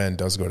think their brand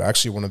does good.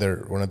 Actually, one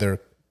of their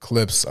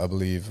clips, I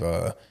believe,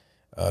 the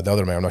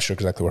other Megan, I'm not sure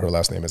exactly what her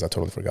last name is. I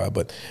totally forgot,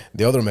 but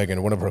the other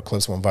Megan, one of her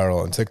clips went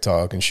viral on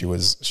TikTok, and she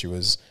was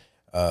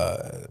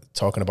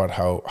talking about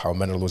how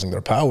men are losing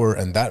their power,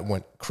 and that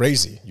went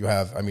crazy. You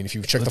have, I mean, if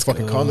you check the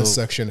fucking comments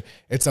section,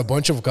 it's a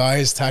bunch of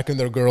guys attacking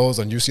their girls,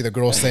 and you see the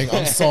girls saying,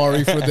 "I'm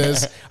sorry for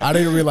this. I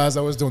didn't realize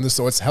I was doing this."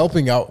 So it's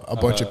helping out a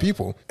bunch of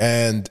people,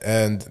 and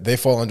they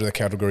fall under the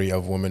category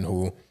of women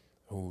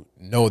who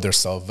know their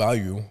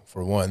self-value,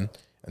 for one,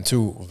 and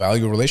two,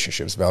 value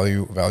relationships,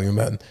 value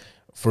men.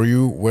 For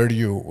you, where do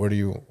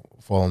you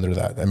fall under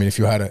that? I mean, if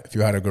you had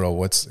a girl,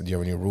 do you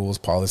have any rules,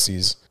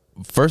 policies?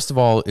 First of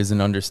all is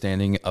an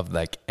understanding of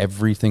like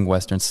everything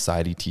Western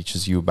society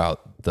teaches you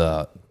about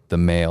the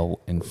male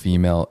and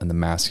female and the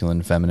masculine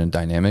and feminine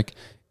dynamic.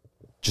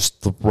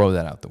 Just throw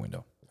that out the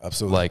window.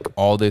 Absolutely. Like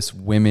all this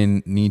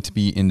women need to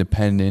be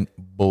independent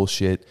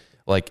bullshit.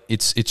 Like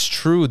it's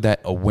true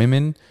that a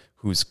woman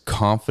who's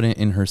confident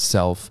in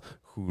herself,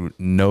 who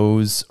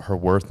knows her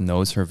worth,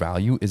 knows her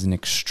value, is an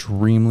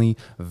extremely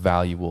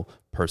valuable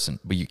person.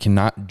 But you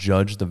cannot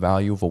judge the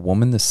value of a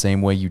woman the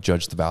same way you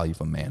judge the value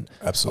of a man.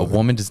 Absolutely. A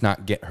woman does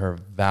not get her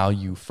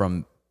value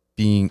from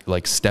being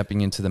like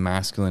stepping into the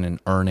masculine and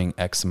earning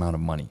X amount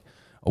of money.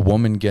 A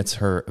woman gets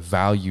her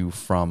value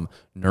from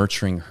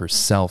nurturing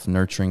herself,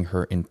 nurturing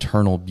her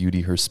internal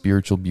beauty, her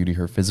spiritual beauty,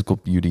 her physical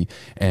beauty,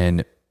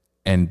 and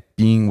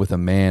being with a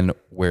man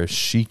where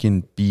she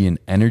can be an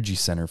energy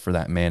center for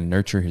that man,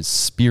 nurture his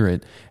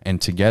spirit, and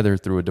together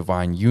through a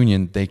divine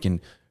union, they can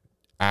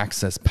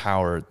access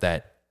power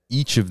that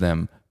each of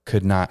them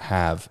could not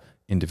have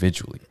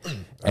individually.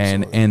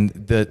 And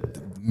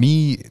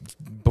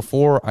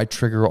before I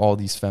trigger all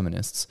these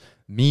feminists,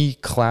 me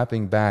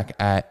clapping back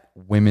at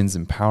women's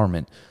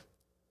empowerment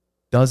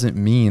doesn't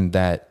mean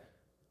that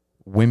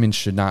women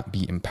should not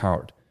be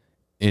empowered.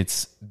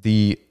 It's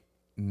the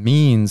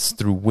means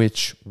through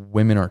which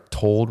women are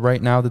told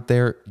right now that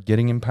they're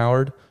getting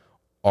empowered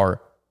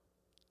are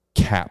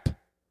cap,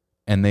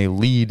 and they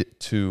lead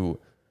to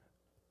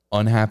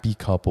unhappy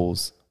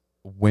couples,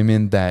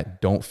 women that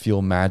don't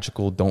feel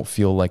magical, don't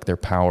feel like they're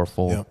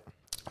powerful,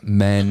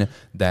 men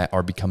that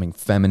are becoming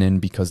feminine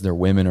because their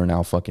women are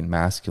now fucking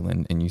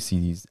masculine, and you see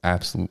these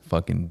absolute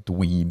fucking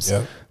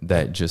dweebs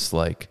that just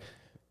like...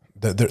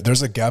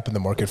 There's a gap in the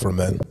market for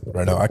men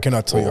right now. I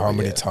cannot tell you how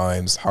many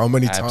times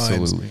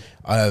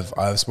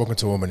I've spoken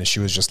to a woman and she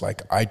was just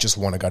like, I just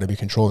want a guy to be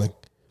controlling.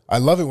 I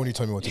love it when you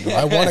tell me what to do.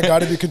 I want a guy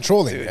to be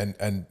controlling.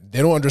 And they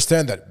don't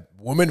understand that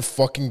women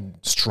fucking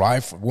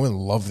strive for, women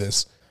love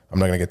this. I'm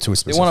not going to get too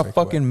specific. They want a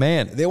fucking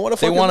man. They want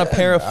a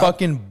pair of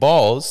fucking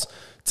balls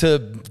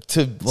to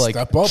like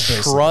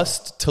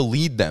trust to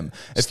lead them.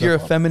 If you're a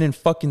feminine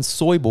fucking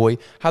soy boy,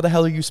 how the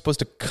hell are you supposed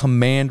to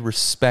command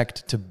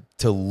respect to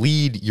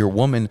lead your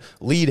woman,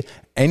 lead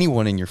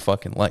anyone in your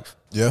fucking life?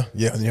 Yeah.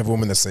 And you have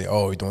women that say,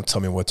 "Oh, don't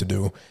tell me what to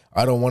do.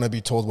 I don't want to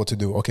be told what to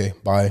do." Okay,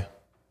 bye.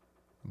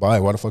 Why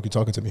the fuck are you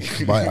talking to me?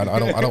 Bye. I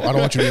don't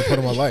want you to be a part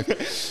of my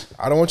life.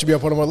 I don't want you to be a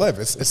part of my life.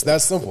 It's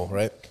that simple,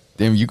 right?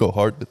 Damn, you go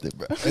hard with it,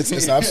 bro.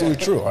 It's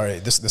absolutely true. All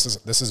right,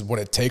 this is what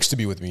it takes to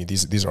be with me.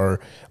 These are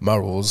my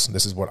rules.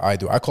 This is what I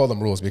do. I call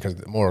them rules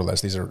because more or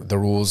less these are the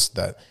rules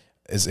that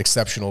is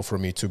exceptional for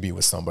me to be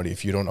with somebody.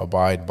 If you don't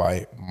abide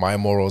by my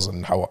morals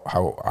and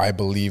how I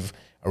believe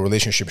a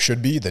relationship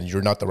should be, then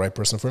you're not the right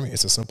person for me.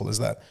 It's as simple as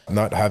that.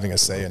 Not having a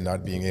say and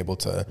not being able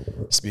to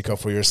speak up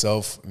for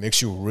yourself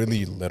makes you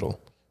really little.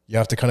 You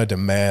have to kind of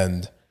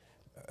demand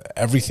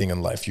everything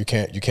in life. You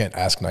can't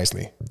ask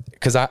nicely.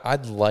 Because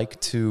I'd like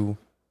to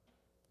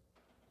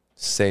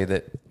say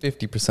that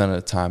 50% of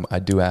the time I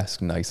do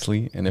ask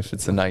nicely. And if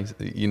it's a nice,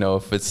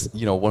 if it's,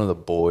 one of the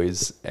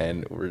boys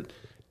and we're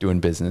doing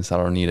business, I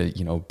don't need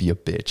to, be a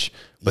bitch.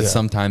 But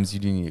sometimes you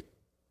do need to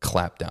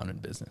clap down in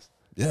business.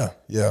 Yeah.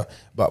 Yeah.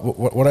 But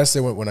what I say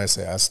when I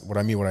say ask, what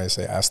I mean when I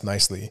say ask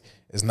nicely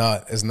is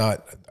not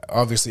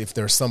obviously if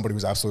there's somebody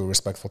who's absolutely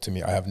respectful to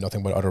me, I have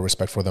nothing but utter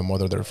respect for them,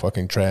 whether they're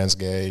fucking trans,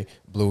 gay,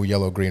 blue,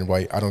 yellow, green,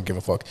 white. I don't give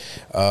a fuck.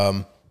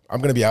 I'm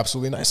going to be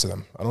absolutely nice to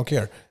them. I don't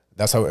care.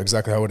 That's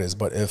exactly how it is.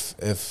 But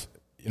if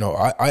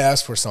I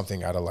ask for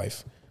something out of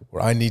life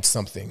where I need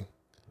something,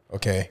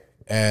 okay,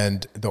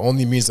 and the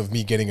only means of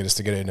me getting it is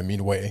to get it in a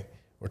mean way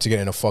or to get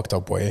it in a fucked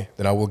up way,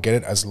 then I will get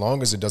it as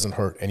long as it doesn't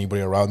hurt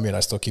anybody around me and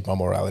I still keep my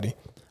morality.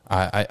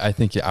 I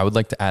think I would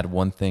like to add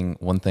one thing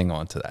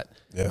onto that.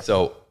 Yeah.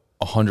 So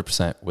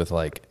 100% with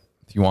like,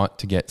 if you want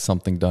to get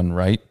something done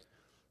right,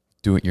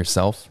 do it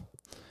yourself.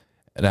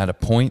 And at a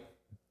point,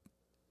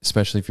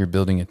 especially if you're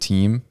building a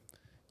team,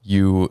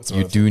 you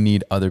do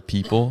need other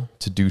people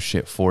to do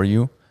shit for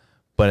you.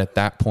 But at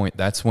that point,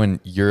 that's when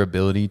your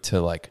ability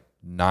to like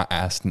not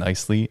ask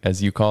nicely,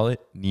 as you call it,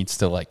 needs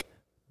to like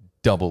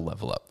double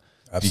level up.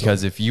 Absolutely.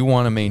 Because if you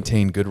want to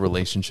maintain good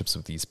relationships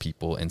with these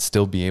people and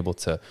still be able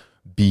to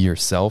be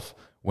yourself,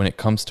 when it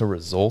comes to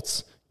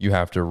results, you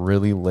have to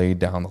really lay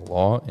down the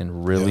law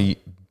and really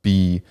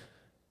be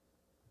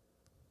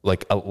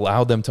like,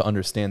 allow them to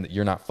understand that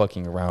you're not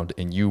fucking around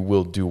and you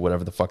will do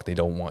whatever the fuck they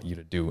don't want you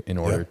to do in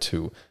order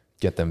to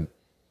get them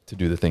to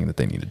do the thing that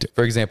they need to do.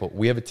 For example,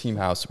 we have a team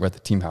house. We're at the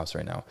team house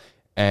right now.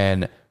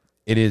 And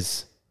it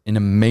is an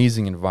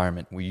amazing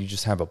environment where you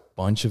just have a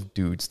bunch of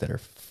dudes that are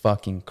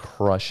fucking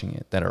crushing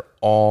it, that are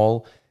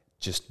all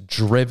just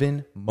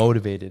driven,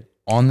 motivated,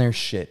 on their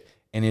shit.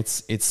 And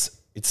it's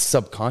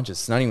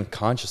subconscious. It's not even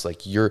conscious.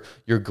 Like you're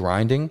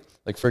grinding.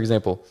 Like for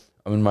example,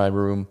 I'm in my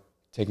room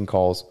taking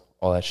calls,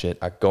 all that shit.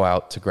 I go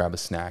out to grab a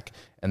snack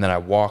and then I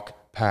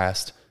walk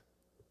past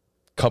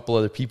couple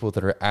other people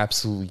that are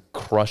absolutely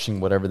crushing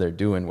whatever they're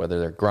doing, whether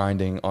they're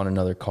grinding on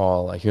another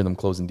call, I hear them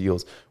closing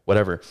deals,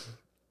 whatever.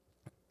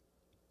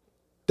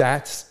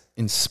 That's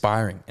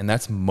inspiring and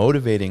that's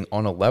motivating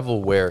on a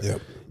level where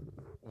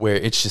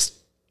it's just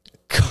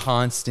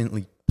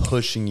constantly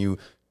pushing you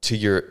to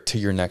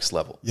your next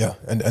level. Yeah.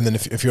 And then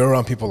if you're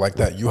around people like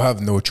that, you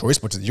have no choice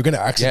but you're going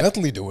to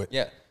accidentally do it.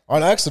 Yeah.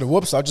 On accident.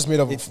 Whoops, I just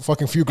made a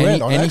fucking few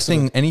grand on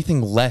accident.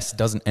 Anything less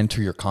doesn't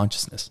enter your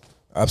consciousness.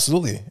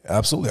 Absolutely. I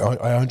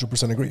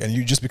 100% agree. And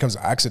you just becomes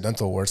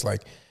accidental where it's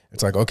like,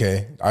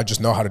 okay, I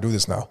just know how to do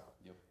this now.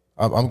 Yep.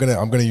 I'm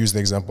gonna use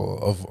the example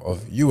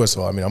of you as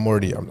well. I mean,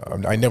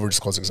 I never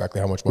disclose exactly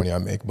how much money I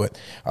make, but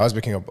I was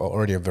making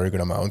already a very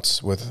good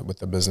amount with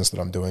the business that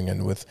I'm doing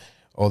and with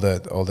all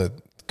the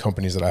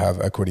companies that I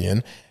have equity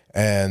in.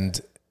 And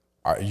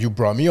you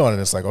brought me on and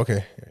it's like,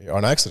 okay,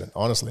 on accident,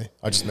 honestly.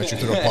 I just met you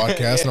through a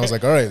podcast and I was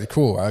like, all right,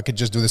 cool. I could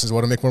just do this as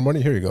well to make more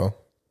money. Here you go.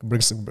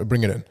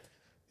 Bring it in.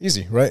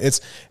 Easy, right?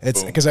 It's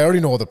because I already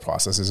know all the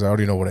processes. I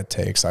already know what it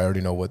takes. I already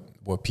know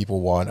what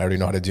people want. I already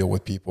know how to deal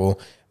with people,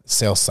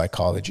 sales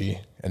psychology,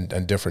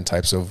 and different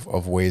types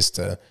of ways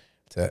to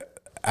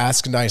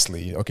ask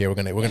nicely. Okay, we're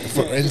gonna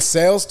in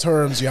sales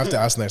terms, you have to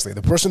ask nicely.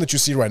 The person that you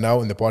see right now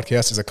in the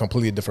podcast is a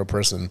completely different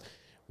person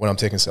when I'm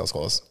taking sales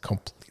calls.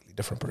 Completely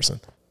different person.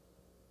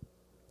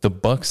 The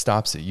buck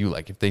stops at you.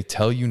 Like if they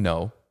tell you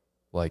no,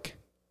 like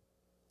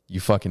you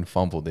fucking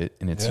fumbled it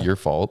and it's your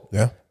fault.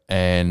 Yeah.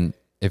 And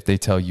if they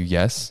tell you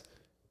yes,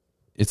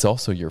 it's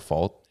also your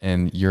fault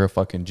and you're a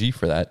fucking G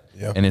for that.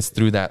 Yeah. And it's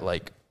through that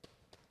like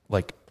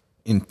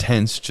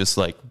intense, just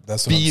like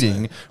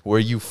beating where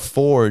you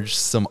forge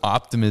some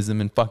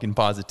optimism and fucking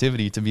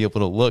positivity to be able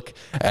to look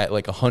at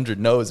like 100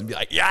 no's and be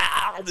like,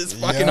 yeah, this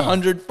fucking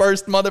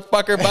 101st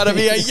motherfucker about to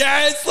be a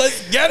yes,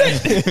 let's get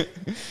it.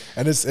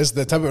 And it's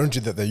the type of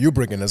energy that you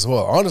bring in as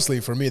well. Honestly,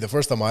 for me, the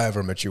first time I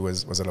ever met you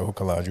was at a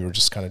hookah lounge. We were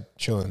just kind of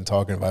chilling and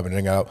talking, vibing,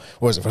 hanging out.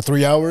 What was it, for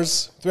 3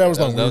 hours? 3 hours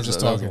long, we were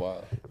just talking.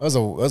 That was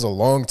a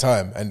long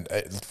time. And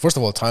first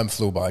of all, time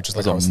flew by. Just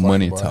like it was a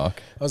money talk.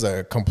 That was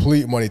a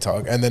complete money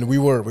talk. And then we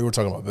were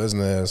talking about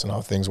business and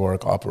how things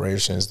work,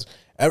 operations,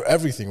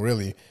 everything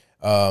really.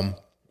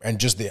 And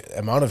just the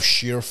amount of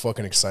sheer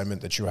fucking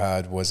excitement that you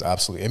had was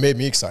absolutely, it made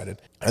me excited.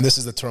 And this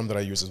is the term that I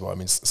use as well. I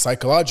mean,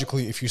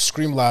 psychologically, if you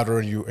scream louder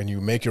and you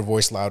make your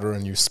voice louder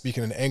and you speak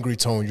in an angry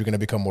tone, you're going to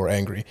become more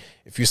angry.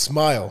 If you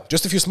smile, you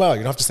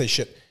don't have to say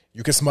shit.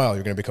 You can smile,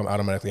 you're going to become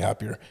automatically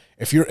happier.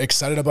 If you're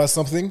excited about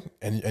something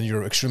and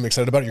you're extremely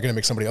excited about it, you're going to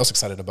make somebody else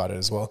excited about it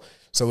as well.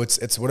 So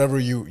it's whatever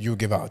you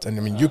give out. And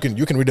I mean, you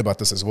can read about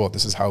this as well.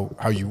 This is how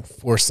you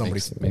force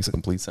somebody. Makes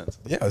complete sense.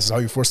 Yeah, this is how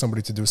you force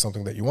somebody to do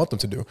something that you want them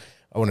to do.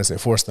 I wouldn't say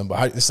force them,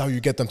 but this is how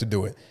you get them to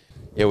do it.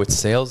 Yeah, with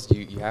sales,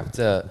 you have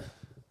to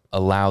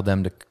allow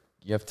them to,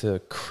 you have to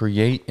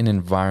create an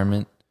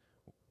environment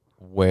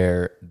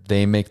where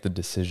they make the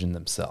decision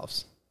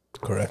themselves.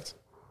 Correct.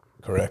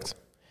 Correct.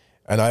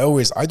 And I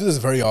do this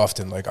very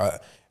often. Like,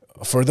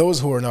 for those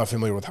who are not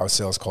familiar with how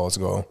sales calls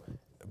go,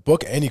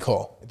 book any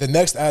call. The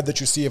next ad that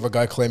you see of a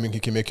guy claiming he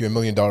can make you $1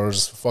 million,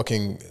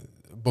 fucking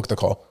book the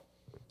call,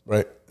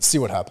 right? See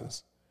what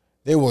happens.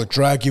 They will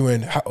drag you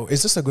in.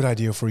 Is this a good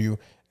idea for you?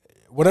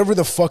 Whatever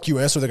the fuck you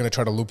answer, they're going to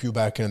try to loop you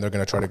back in, and they're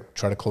going to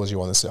try to close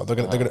you on the sale. They're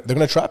going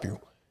to trap you.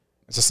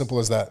 It's as simple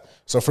as that.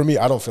 So for me,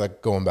 I don't feel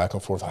like going back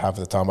and forth half of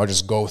the time. I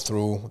just go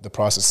through the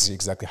process to see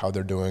exactly how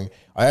they're doing.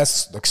 I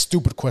ask like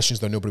stupid questions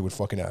that nobody would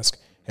fucking ask.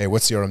 Hey,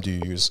 what CRM do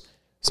you use?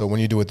 So when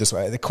you do it this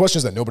way, the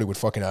questions that nobody would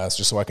fucking ask,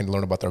 just so I can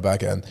learn about their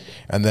back end.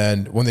 And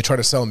then when they try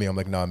to sell me, I'm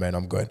like, nah, man,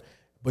 I'm good.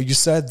 But you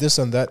said this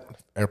and that,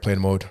 airplane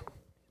mode.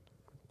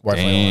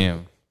 Wi-Fi Damn.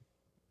 on.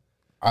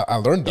 I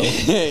learned though.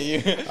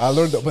 I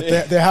learned though, but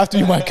they have to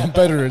be my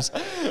competitors.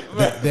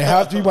 They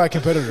have to be my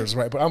competitors,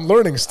 right? But I'm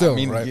learning still,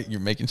 right? You're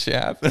making shit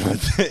happen.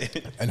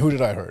 And who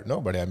did I hurt?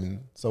 Nobody. I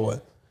mean, so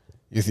what?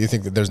 You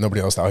think that there's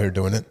nobody else out here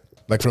doing it?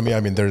 Like for me, I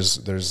mean, there's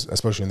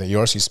especially in the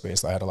ERC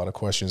space, I had a lot of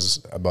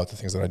questions about the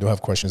things that I do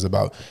have questions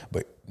about.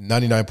 But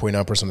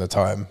 99.9% of the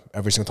time,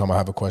 every single time I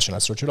have a question, I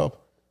search it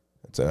up.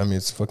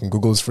 It's fucking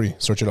Google is free.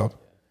 Search it up.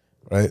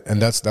 Right.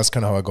 And that's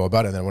kind of how I go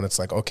about it. And then when it's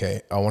like,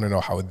 okay, I want to know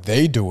how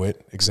they do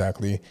it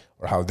exactly,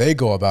 or how they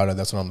go about it.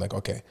 That's when I'm like,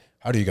 okay,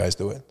 how do you guys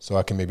do it? So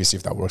I can maybe see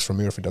if that works for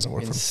me or if it doesn't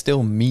work for me.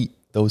 Still meet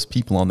those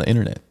people on the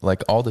internet.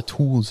 Like all the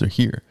tools are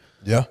here.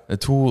 Yeah. The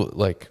tool,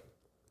 like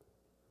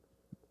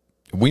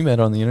we met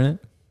on the internet.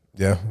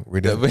 Yeah,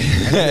 we did.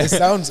 It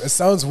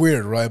sounds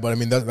weird, right? But I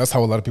mean, that's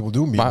how a lot of people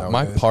do meet.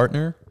 My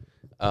partner,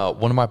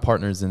 one of my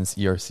partners in this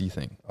ERC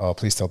thing. Oh,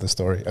 please tell this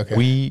story. Okay.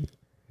 We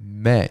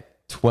met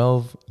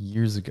 12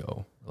 years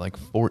ago, like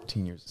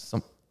 14 years,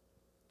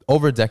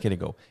 over a decade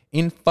ago,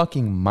 in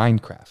fucking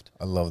Minecraft.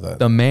 I love that.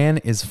 The man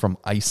is from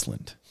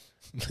Iceland.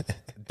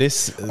 He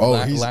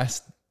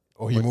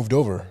moved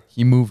over.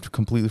 He moved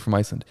completely from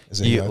Iceland.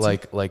 Yep.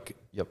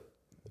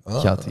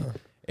 Hjalti.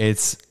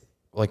 It's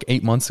like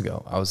 8 months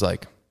ago. I was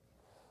like,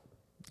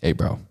 hey,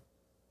 bro,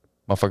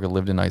 motherfucker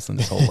lived in Iceland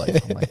his whole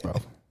life. I'm like, bro,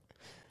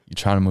 you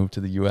trying to move to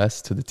the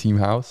U.S. to the team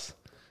house?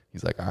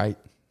 He's like, all right.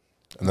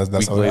 And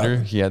that's a week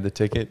later, he had the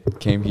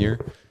ticket, came here,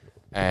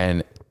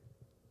 and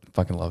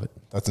fucking love it.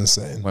 That's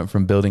insane. Went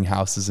from building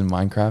houses in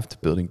Minecraft to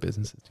building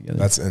businesses together.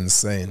 That's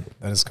insane.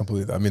 That is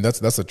completely. I mean,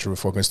 that's a true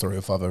fucking story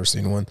if I've ever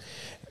seen one.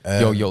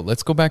 Yo,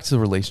 let's go back to the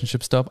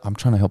relationship stuff. I'm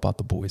trying to help out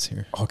the boys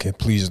here. Okay,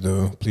 please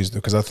do,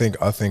 because I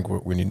think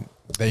we need.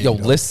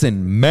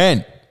 Listen,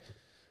 men,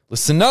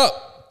 listen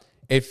up.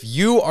 If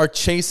you are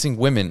chasing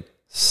women,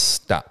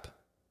 stop.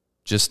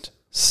 Just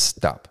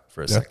stop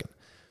for a second.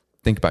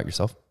 Think about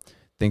yourself.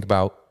 Think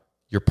about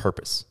your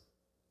purpose.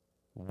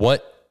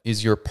 What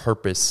is your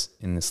purpose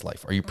in this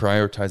life? Are you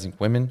prioritizing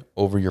women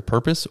over your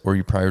purpose, or are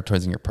you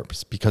prioritizing your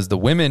purpose? Because the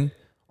women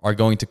are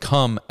going to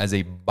come as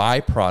a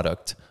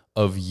byproduct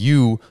of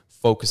you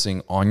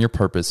focusing on your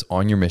purpose,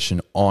 on your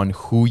mission, on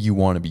who you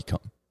want to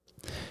become.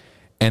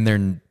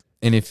 And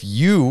if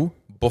you,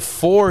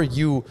 before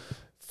you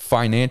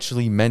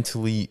financially,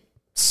 mentally,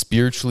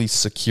 spiritually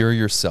secure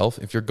yourself,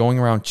 if you're going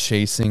around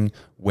chasing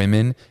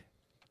women,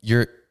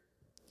 you're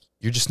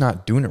just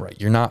not doing it right.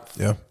 You're not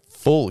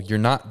full. You're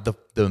not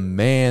the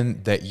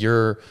man that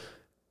you're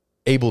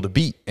able to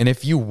be. And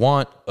if you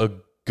want a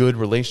good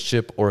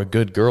relationship or a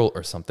good girl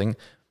or something,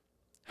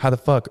 how the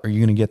fuck are you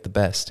going to get the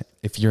best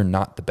if you're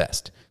not the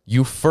best?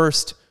 You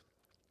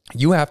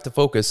have to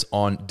focus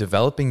on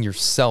developing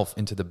yourself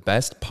into the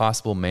best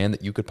possible man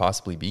that you could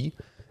possibly be.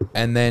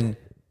 And then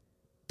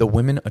the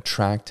women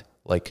attract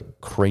like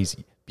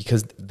crazy,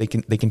 because they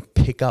can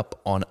pick up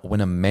on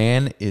when a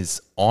man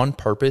is on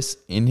purpose,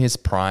 in his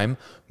prime,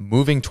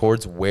 moving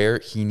towards where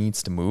he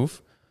needs to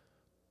move.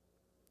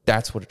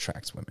 That's what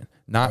attracts women,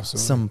 not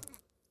some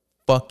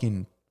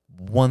fucking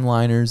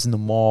one-liners in the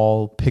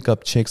mall, pick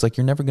up chicks. Like,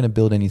 you're never going to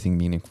build anything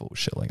meaningful with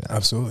shit like that.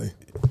 Absolutely.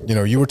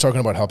 You were talking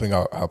about helping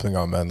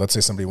out men. Let's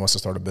say somebody wants to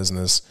start a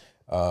business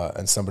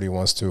and somebody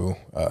wants to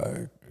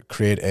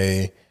create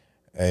a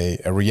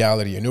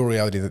reality, a new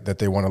reality that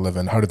they want to live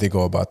in. How do they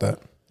go about that?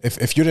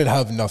 If you didn't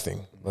have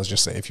nothing, let's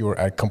just say, if you were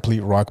at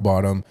complete rock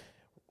bottom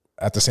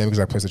at the same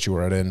exact place that you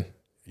were you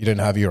didn't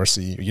have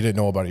ERC, you didn't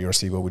know about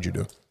ERC, what would you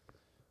do?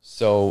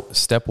 So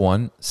step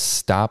one,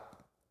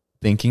 stop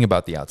thinking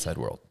about the outside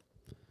world.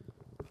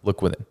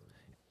 Look within.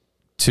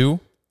 2,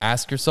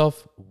 ask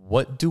yourself,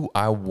 what do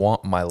I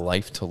want my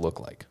life to look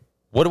like?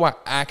 What do I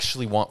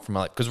actually want from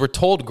my life? Because we're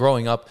told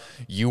growing up,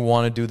 you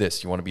want to do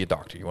this. You want to be a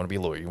doctor. You want to be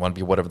a lawyer. You want to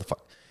be whatever the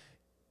fuck.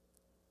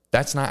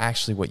 That's not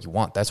actually what you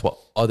want. That's what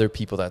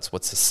that's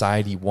what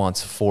society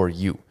wants for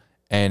you.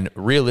 And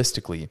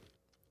realistically,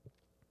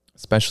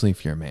 especially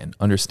if you're a man,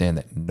 understand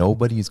that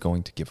nobody's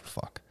going to give a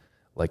fuck.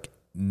 Like,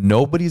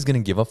 nobody's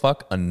going to give a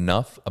fuck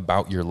enough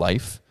about your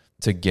life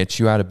to get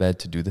you out of bed,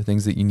 to do the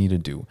things that you need to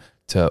do,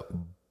 to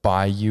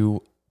buy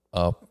you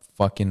a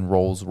fucking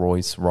Rolls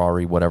Royce,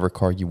 Rari, whatever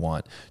car you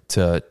want,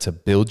 to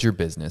build your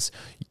business.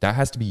 That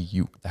has to be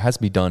you. That has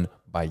to be done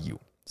by you.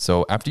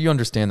 So after you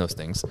understand those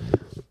things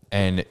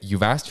and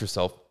you've asked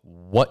yourself,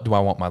 what do I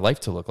want my life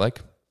to look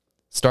like?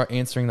 Start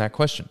answering that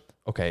question.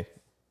 okay,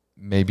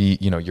 maybe,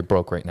 you know, you're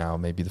broke right now.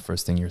 Maybe the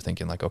first thing you're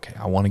thinking like, okay,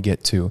 I want to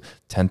get to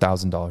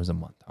 $10,000 a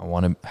month. I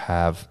want to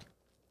have,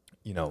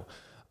 you know,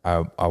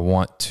 I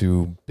want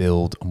to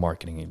build a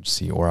marketing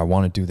agency, or I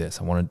want to do this.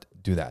 I want to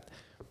do that.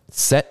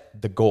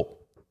 Set the goal.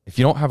 If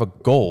you don't have a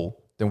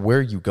goal, then where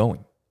are you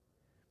going?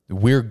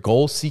 We're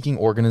goal-seeking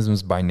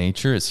organisms by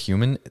nature as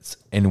humans,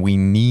 and we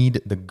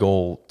need the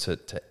goal to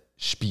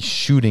be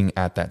shooting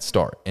at that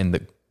star.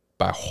 And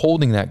by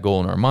holding that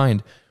goal in our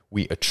mind,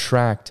 we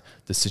attract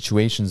the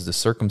situations, the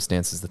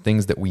circumstances, the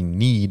things that we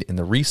need, and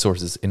the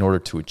resources in order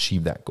to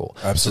achieve that goal.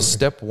 Absolutely. So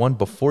step one,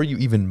 before you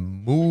even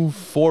move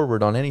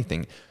forward on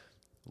anything,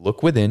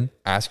 look within,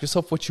 ask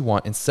yourself what you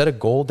want, and set a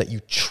goal that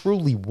you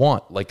truly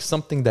want, like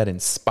something that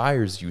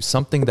inspires you,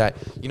 something that,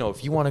 you know,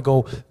 if you want to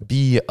go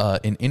be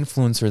an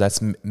influencer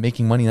that's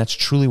making money, that's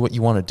truly what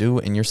you want to do,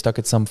 and you're stuck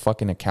at some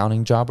fucking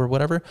accounting job or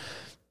whatever,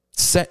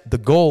 set the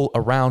goal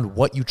around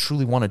what you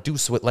truly want to do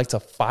so it lights a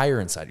fire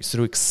inside you,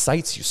 so it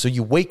excites you. So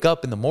you wake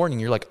up in the morning,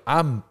 you're like,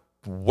 I'm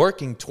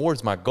working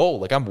towards my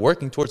goal. Like I'm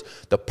working towards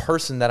the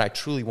person that I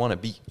truly want to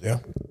be. Yeah.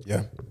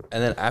 Yeah.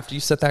 And then after you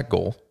set that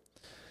goal,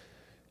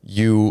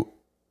 you,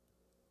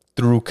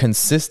 through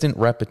consistent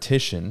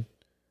repetition,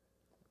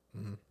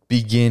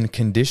 begin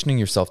conditioning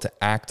yourself to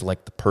act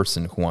like the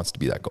person who wants to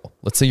be that goal.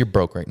 Let's say you're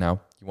broke right now.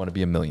 You want to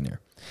be a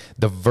millionaire.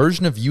 The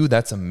version of you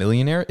that's a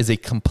millionaire is a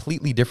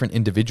completely different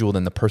individual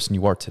than the person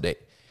you are today.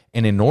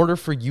 And in order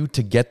for you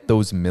to get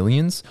those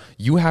millions,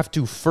 you have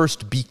to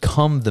first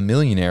become the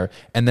millionaire,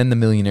 and then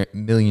the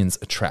millions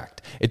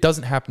attract. It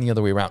doesn't happen the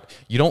other way around.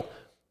 You don't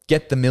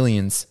get the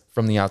millions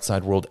from the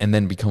outside world and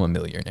then become a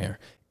millionaire.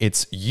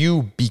 It's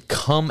you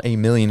become a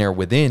millionaire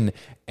within,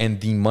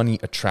 and the money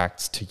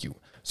attracts to you.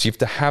 So you have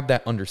to have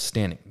that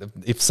understanding.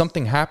 If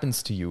something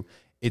happens to you,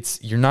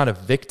 you're not a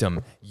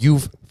victim.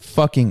 You've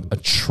fucking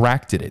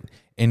attracted it,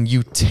 and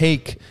you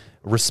take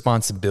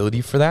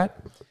responsibility for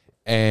that.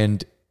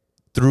 And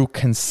through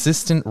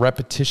consistent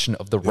repetition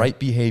of the right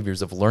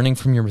behaviors, of learning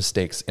from your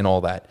mistakes and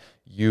all that,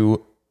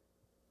 you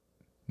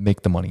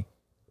make the money.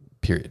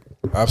 Period.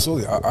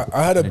 Absolutely.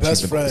 I had a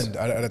best friend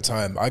at a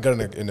time. I got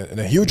in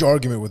a huge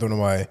argument with one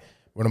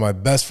of my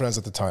best friends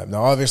at the time.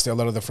 Now, obviously, a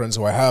lot of the friends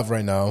who I have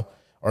right now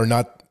are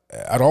not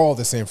at all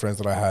the same friends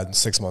that I had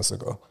 6 months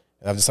ago.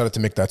 And I've decided to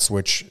make that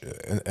switch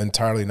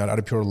entirely, not out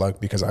of pure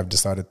luck, because I've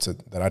decided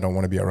that I don't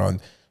want to be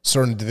around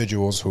certain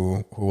individuals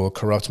who will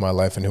corrupt my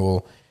life, and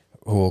who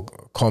will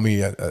call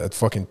me at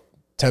fucking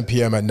 10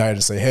 p.m. at night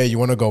and say, hey, you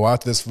want to go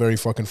out to this very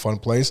fucking fun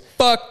place?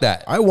 Fuck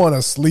that. I want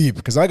to sleep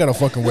because I got to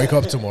fucking wake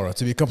up tomorrow,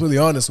 to be completely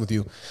honest with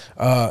you.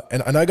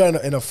 And I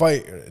got in a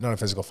fight, not a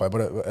physical fight, but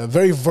a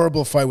very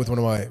verbal fight with one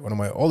of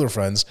my older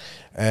friends.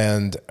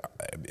 And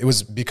it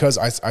was because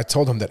I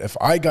told him that if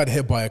I got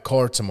hit by a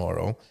car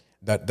tomorrow,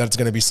 that's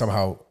going to be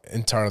somehow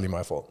entirely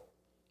my fault.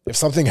 If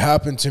something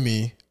happened to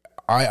me,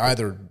 I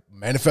either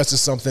manifested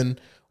something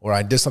or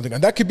I did something,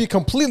 and that could be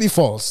completely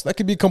false. That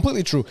could be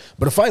completely true.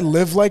 But if I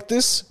live like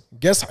this,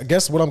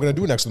 guess what I'm going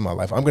to do next with my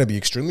life? I'm going to be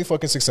extremely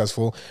fucking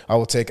successful. I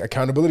will take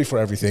accountability for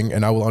everything,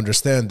 and I will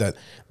understand that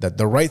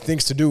the right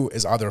things to do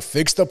is either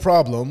fix the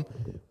problem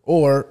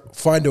or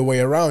find a way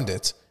around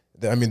it.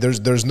 I mean,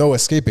 there's no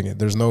escaping it.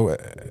 There's no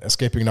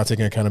escaping not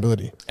taking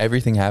accountability.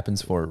 Everything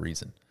happens for a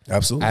reason.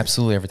 Absolutely.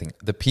 Absolutely everything.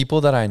 The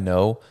people that I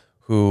know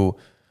who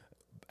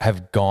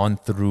have gone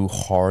through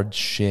hard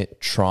shit,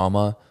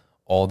 trauma,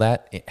 all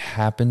that, it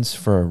happens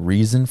for a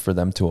reason, for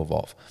them to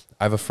evolve.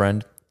 I have a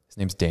friend, his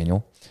name's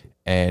Daniel,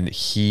 and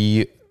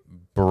he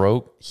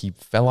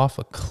fell off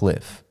a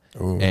cliff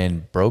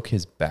and broke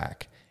his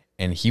back,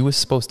 and he was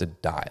supposed to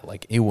die.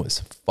 Like, it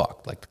was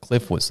fucked. Like, the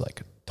cliff was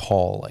like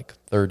tall, like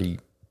 30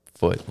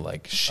 foot,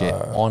 like shit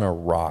on a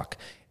rock.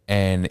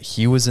 And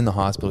he was in the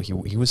hospital.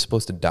 He was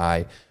supposed to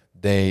die.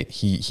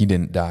 He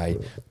didn't die.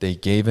 They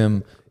gave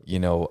him, they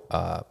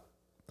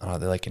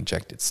like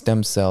injected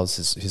stem cells.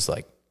 His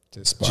like,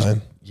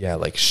 spine.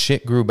 Like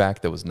shit grew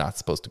back that was not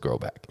supposed to grow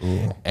back.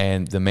 Ooh.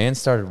 And the man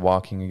started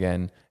walking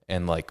again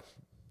and like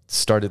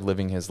started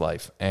living his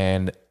life.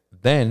 And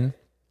then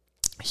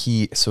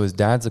his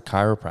dad's a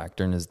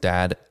chiropractor, and his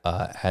dad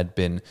had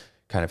been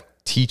kind of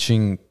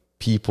teaching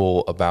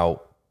people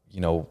about,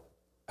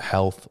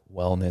 health,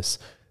 wellness,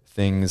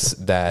 things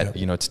that,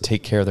 to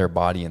take care of their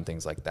body and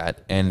things like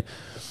that.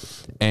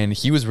 And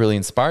he was really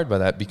inspired by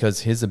that, because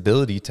his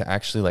ability to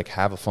actually like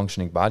have a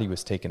functioning body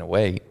was taken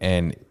away,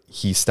 and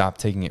he stopped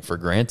taking it for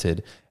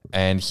granted,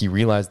 and he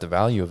realized the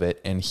value of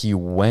it. And he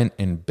went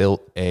and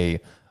built a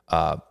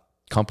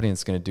company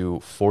that's going to do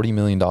 $40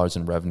 million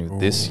in revenue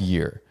this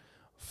year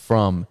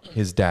from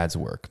his dad's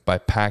work. By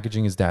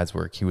packaging his dad's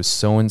work, he was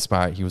so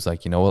inspired. He was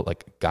like, you know what?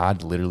 Like,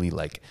 God literally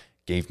like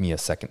gave me a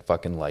second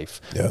fucking life.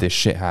 Yeah. This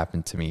shit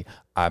happened to me.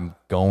 I'm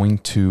going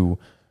to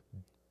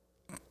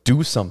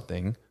do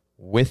something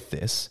with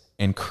this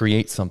and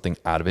create something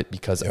out of it,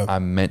 because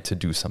I'm meant to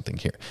do something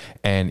here.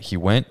 And he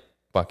went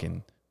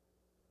fucking,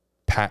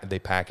 they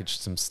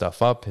packaged some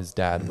stuff up. His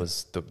dad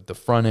was the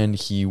front end.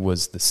 He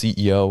was the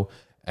CEO,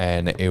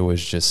 and it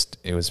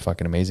was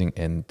fucking amazing.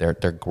 And they're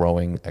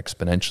growing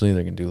exponentially.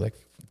 They're going to do like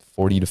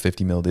 40 to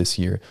 50 mil this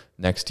year.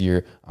 Next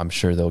year, I'm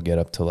sure they'll get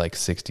up to like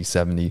 60,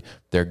 70.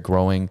 They're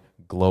growing,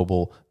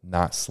 global,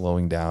 not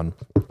slowing down.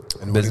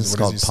 And Business is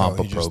called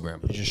Pampa he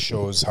Program. He just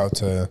shows how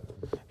to,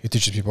 he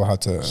teaches people how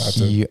to.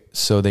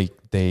 So they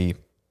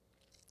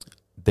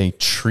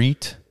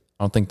treat,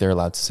 I don't think they're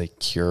allowed to say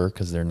cure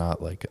because they're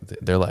not like,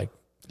 they're like,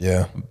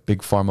 yeah, big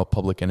pharma,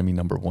 public enemy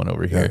number one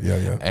over here.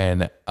 Yeah.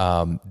 And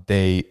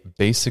they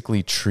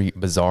basically treat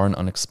bizarre and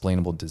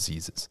unexplainable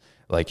diseases.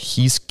 Like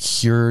he's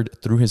cured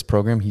through his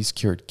program. He's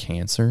cured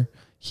cancer.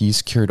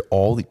 He's cured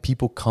all the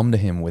people come to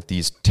him with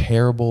these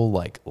terrible,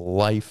 like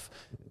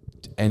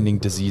life-ending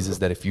diseases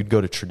that if you'd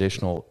go to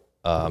traditional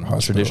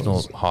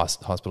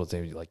hospitals,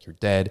 they'd be like, you're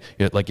dead.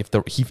 Like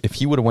if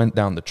he would have went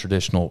down the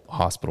traditional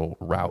hospital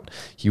route,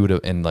 he would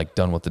have and like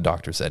done what the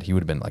doctor said. He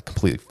would have been like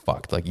completely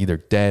fucked, like either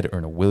dead or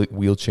in a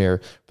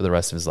wheelchair for the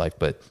rest of his life.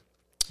 But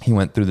he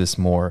went through this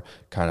more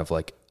kind of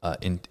like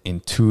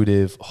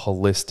intuitive,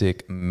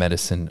 holistic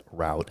medicine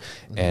route,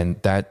 and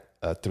that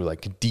through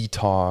like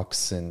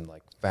detox and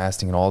like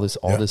fasting and all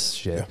this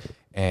shit,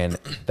 and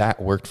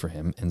that worked for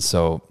him. And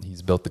so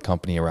he's built the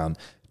company around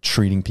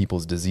treating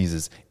people's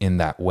diseases in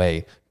that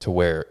way, to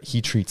where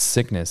he treats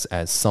sickness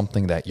as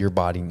something that your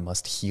body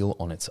must heal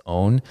on its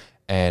own.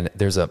 And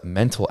there's a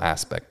mental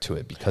aspect to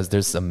it because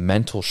there's a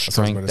mental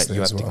strength that you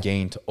have to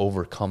gain to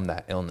overcome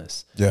that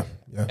illness. Yeah.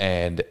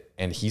 And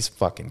he's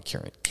fucking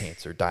curing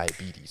cancer,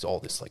 diabetes, all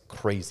this like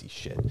crazy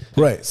shit.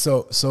 Right.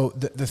 So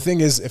the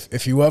thing is,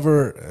 if you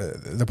ever,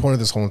 the point of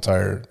this whole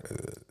entire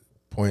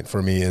point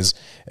for me is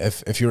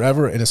if you're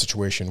ever in a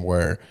situation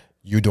where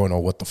you don't know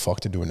what the fuck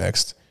to do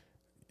next,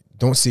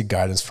 don't seek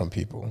guidance from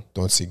people.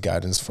 Don't seek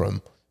guidance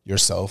from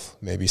yourself.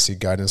 Maybe seek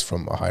guidance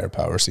from a higher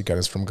power, seek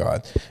guidance from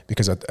God.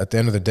 Because at the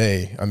end of the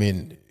day, I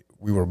mean,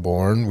 we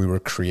were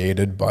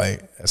created by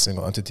a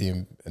single entity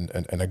and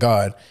a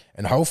God.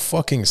 And how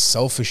fucking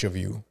selfish of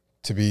you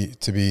to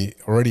be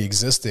already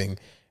existing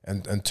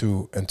and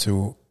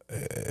to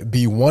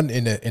be one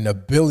in a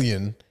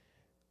billion,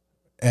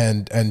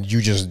 and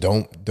you just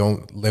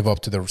don't live up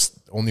to the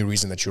only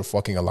reason that you're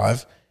fucking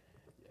alive.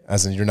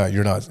 As in, you're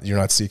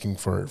not seeking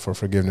for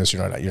forgiveness.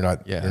 You're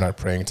not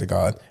praying to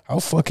God. How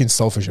fucking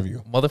selfish of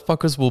you.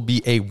 Motherfuckers will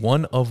be a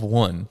one of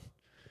one,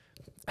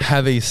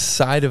 have a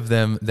side of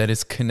them that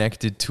is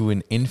connected to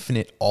an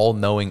infinite,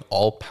 all-knowing,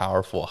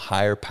 all-powerful,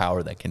 higher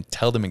power that can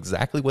tell them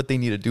exactly what they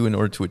need to do in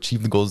order to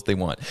achieve the goals they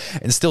want,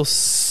 and still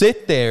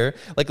sit there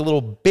like a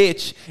little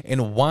bitch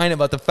and whine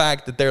about the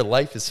fact that their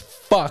life is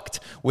fucked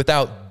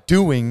without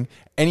doing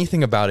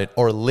anything about it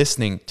or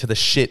listening to the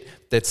shit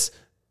that's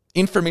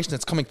information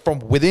that's coming from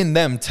within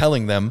them,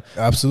 telling them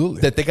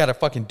absolutely that they gotta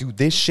fucking do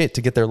this shit to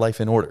get their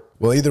life in order.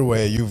 Well, either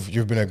way,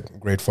 you've been a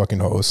great fucking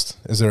host.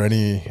 Is there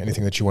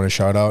anything that you want to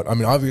shout out? I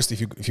mean, obviously,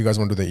 if you guys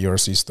want to do the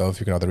ERC stuff,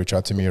 you can either reach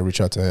out to me or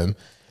reach out to him.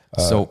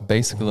 So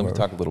basically, let me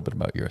talk a little bit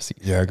about ERC.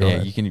 Yeah, go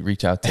ahead. You can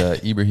reach out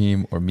to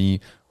Ibrahim or me,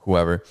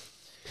 whoever.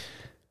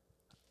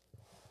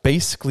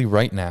 Basically,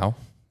 right now,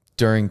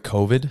 during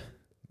COVID,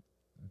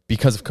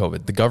 because of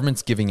COVID, the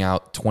government's giving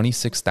out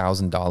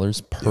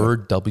 $26,000 per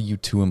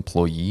W-2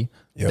 employee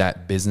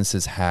that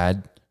businesses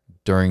had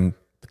during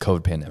the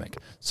COVID pandemic.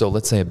 So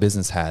let's say a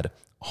business had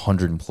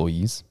 100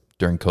 employees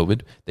during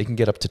COVID. They can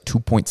get up to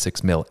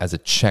 2.6 mil as a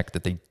check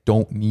that they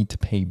don't need to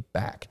pay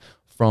back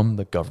from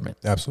the government.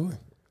 Absolutely.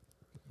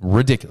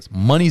 Ridiculous.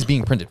 Money's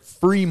being printed.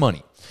 Free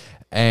money.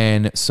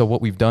 And so what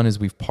we've done is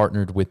we've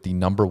partnered with the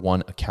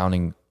 #1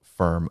 accounting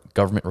firm,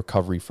 government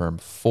recovery firm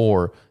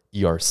for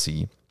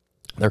ERC.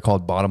 They're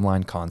called Bottom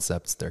Line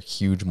Concepts. They're a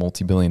huge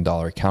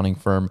multi-billion-dollar accounting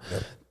firm.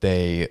 Yep.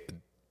 They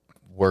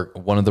work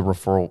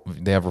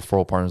they have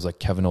referral partners like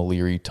Kevin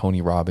O'Leary,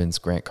 Tony Robbins,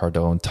 Grant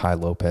Cardone, Ty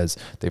Lopez.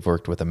 They've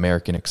worked with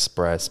American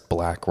Express,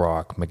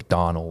 BlackRock,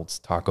 McDonald's,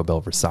 Taco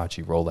Bell,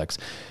 Versace, Rolex.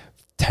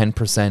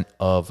 10%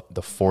 of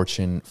the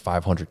Fortune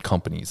 500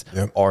 companies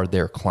are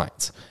their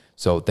clients.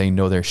 So they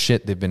know their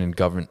shit. They've been in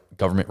government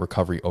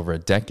recovery over a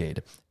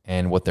decade.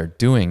 And what they're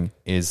doing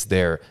is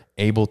they're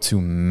able to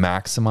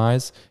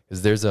Maximize,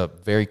 because there's a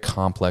very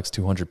complex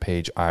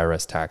 200-page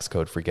IRS tax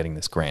code for getting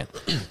this grant.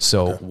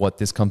 So what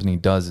this company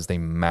does is they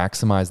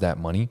maximize that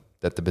money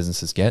that the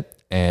businesses get.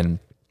 And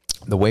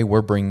the way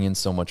we're bringing in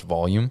so much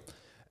volume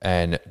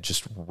and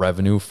just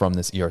revenue from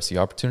this ERC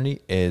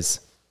opportunity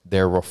is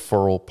their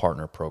referral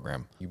partner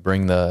program. You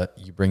bring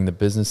the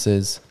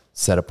businesses,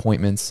 set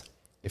appointments.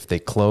 If they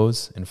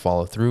close and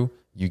follow through,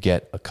 you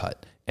get a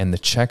cut. And the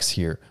checks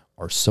here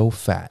are so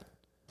fat.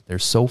 They're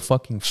so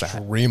fucking fat.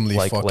 Extremely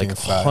fucking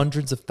fat.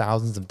 Hundreds of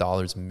thousands of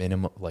dollars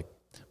minimum. Like,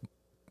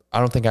 I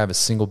don't think I have a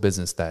single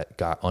business that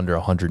got under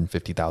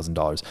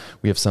 $150,000.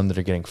 We have some that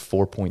are getting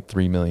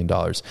 $4.3 million.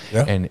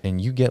 Yeah.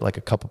 And you get like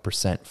a couple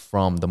percent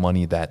from the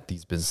money that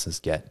these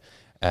businesses get.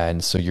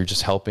 And so you're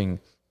just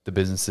helping the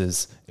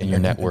businesses in your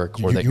network.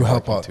 You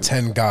help out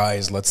 10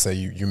 guys. Let's say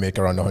you make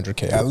around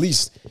 100K. At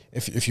least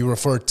if you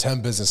refer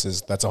 10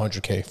 businesses, that's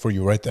 100K for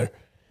you right there.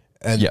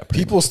 And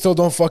people still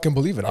don't fucking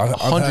believe it.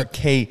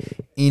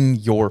 100K in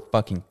your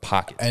fucking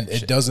pocket. And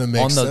it doesn't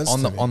make sense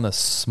to me. On the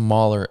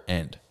smaller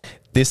end.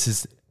 This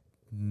is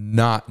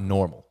not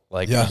normal.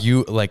 Like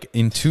Yeah. like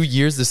in 2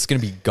 years, this is going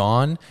to be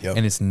gone Yep.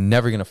 and it's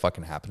never going to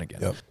fucking happen again.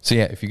 Yep. So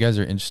yeah, if you guys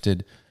are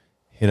interested,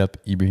 hit up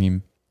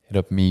Ibrahim, hit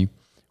up me.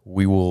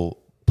 We will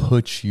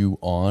put you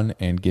on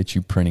and get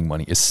you printing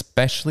money,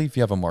 especially if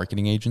you have a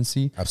marketing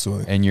agency.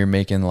 Absolutely. And you're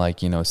making like,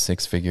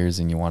 6 figures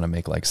and you want to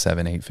make like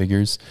 7-8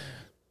 figures.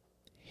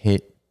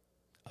 Hit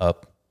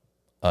up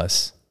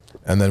us.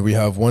 And then we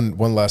have one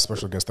last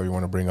special guest that we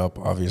want to bring up.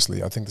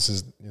 Obviously, I think this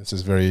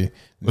is very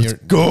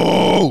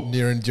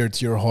near and dear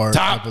to your heart.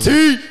 Top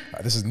T.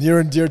 This is near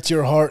and dear to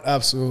your heart,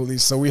 absolutely.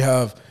 So we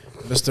have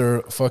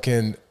Mr.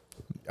 fucking,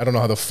 I don't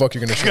know how the fuck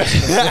you're gonna show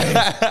his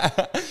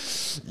name.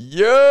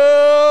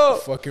 Yo,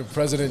 Fucking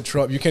President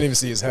Trump. You can't even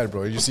see his head,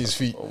 bro. You see his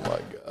feet. oh my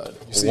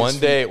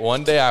god.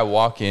 One day I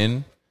walk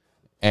in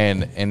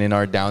and in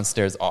our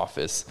downstairs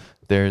office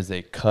there's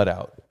a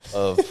cutout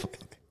of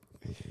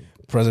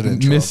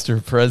President Trump.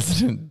 Mr.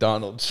 President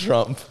Donald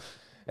Trump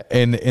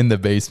in the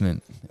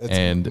basement. It's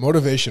and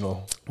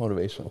motivational.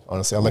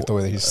 Honestly, I like the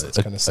way that he's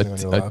kind of sitting on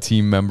your lap. A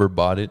team member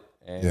bought it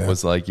and Yeah.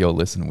 was like, "Yo,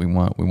 listen, we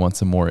want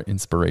some more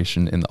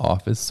inspiration in the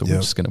office, so we're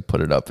Yep. just gonna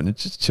put it up." And it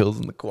just chills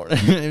in the corner.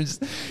 It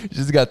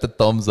just got the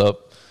thumbs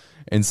up,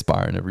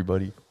 inspiring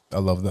everybody. I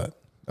love that.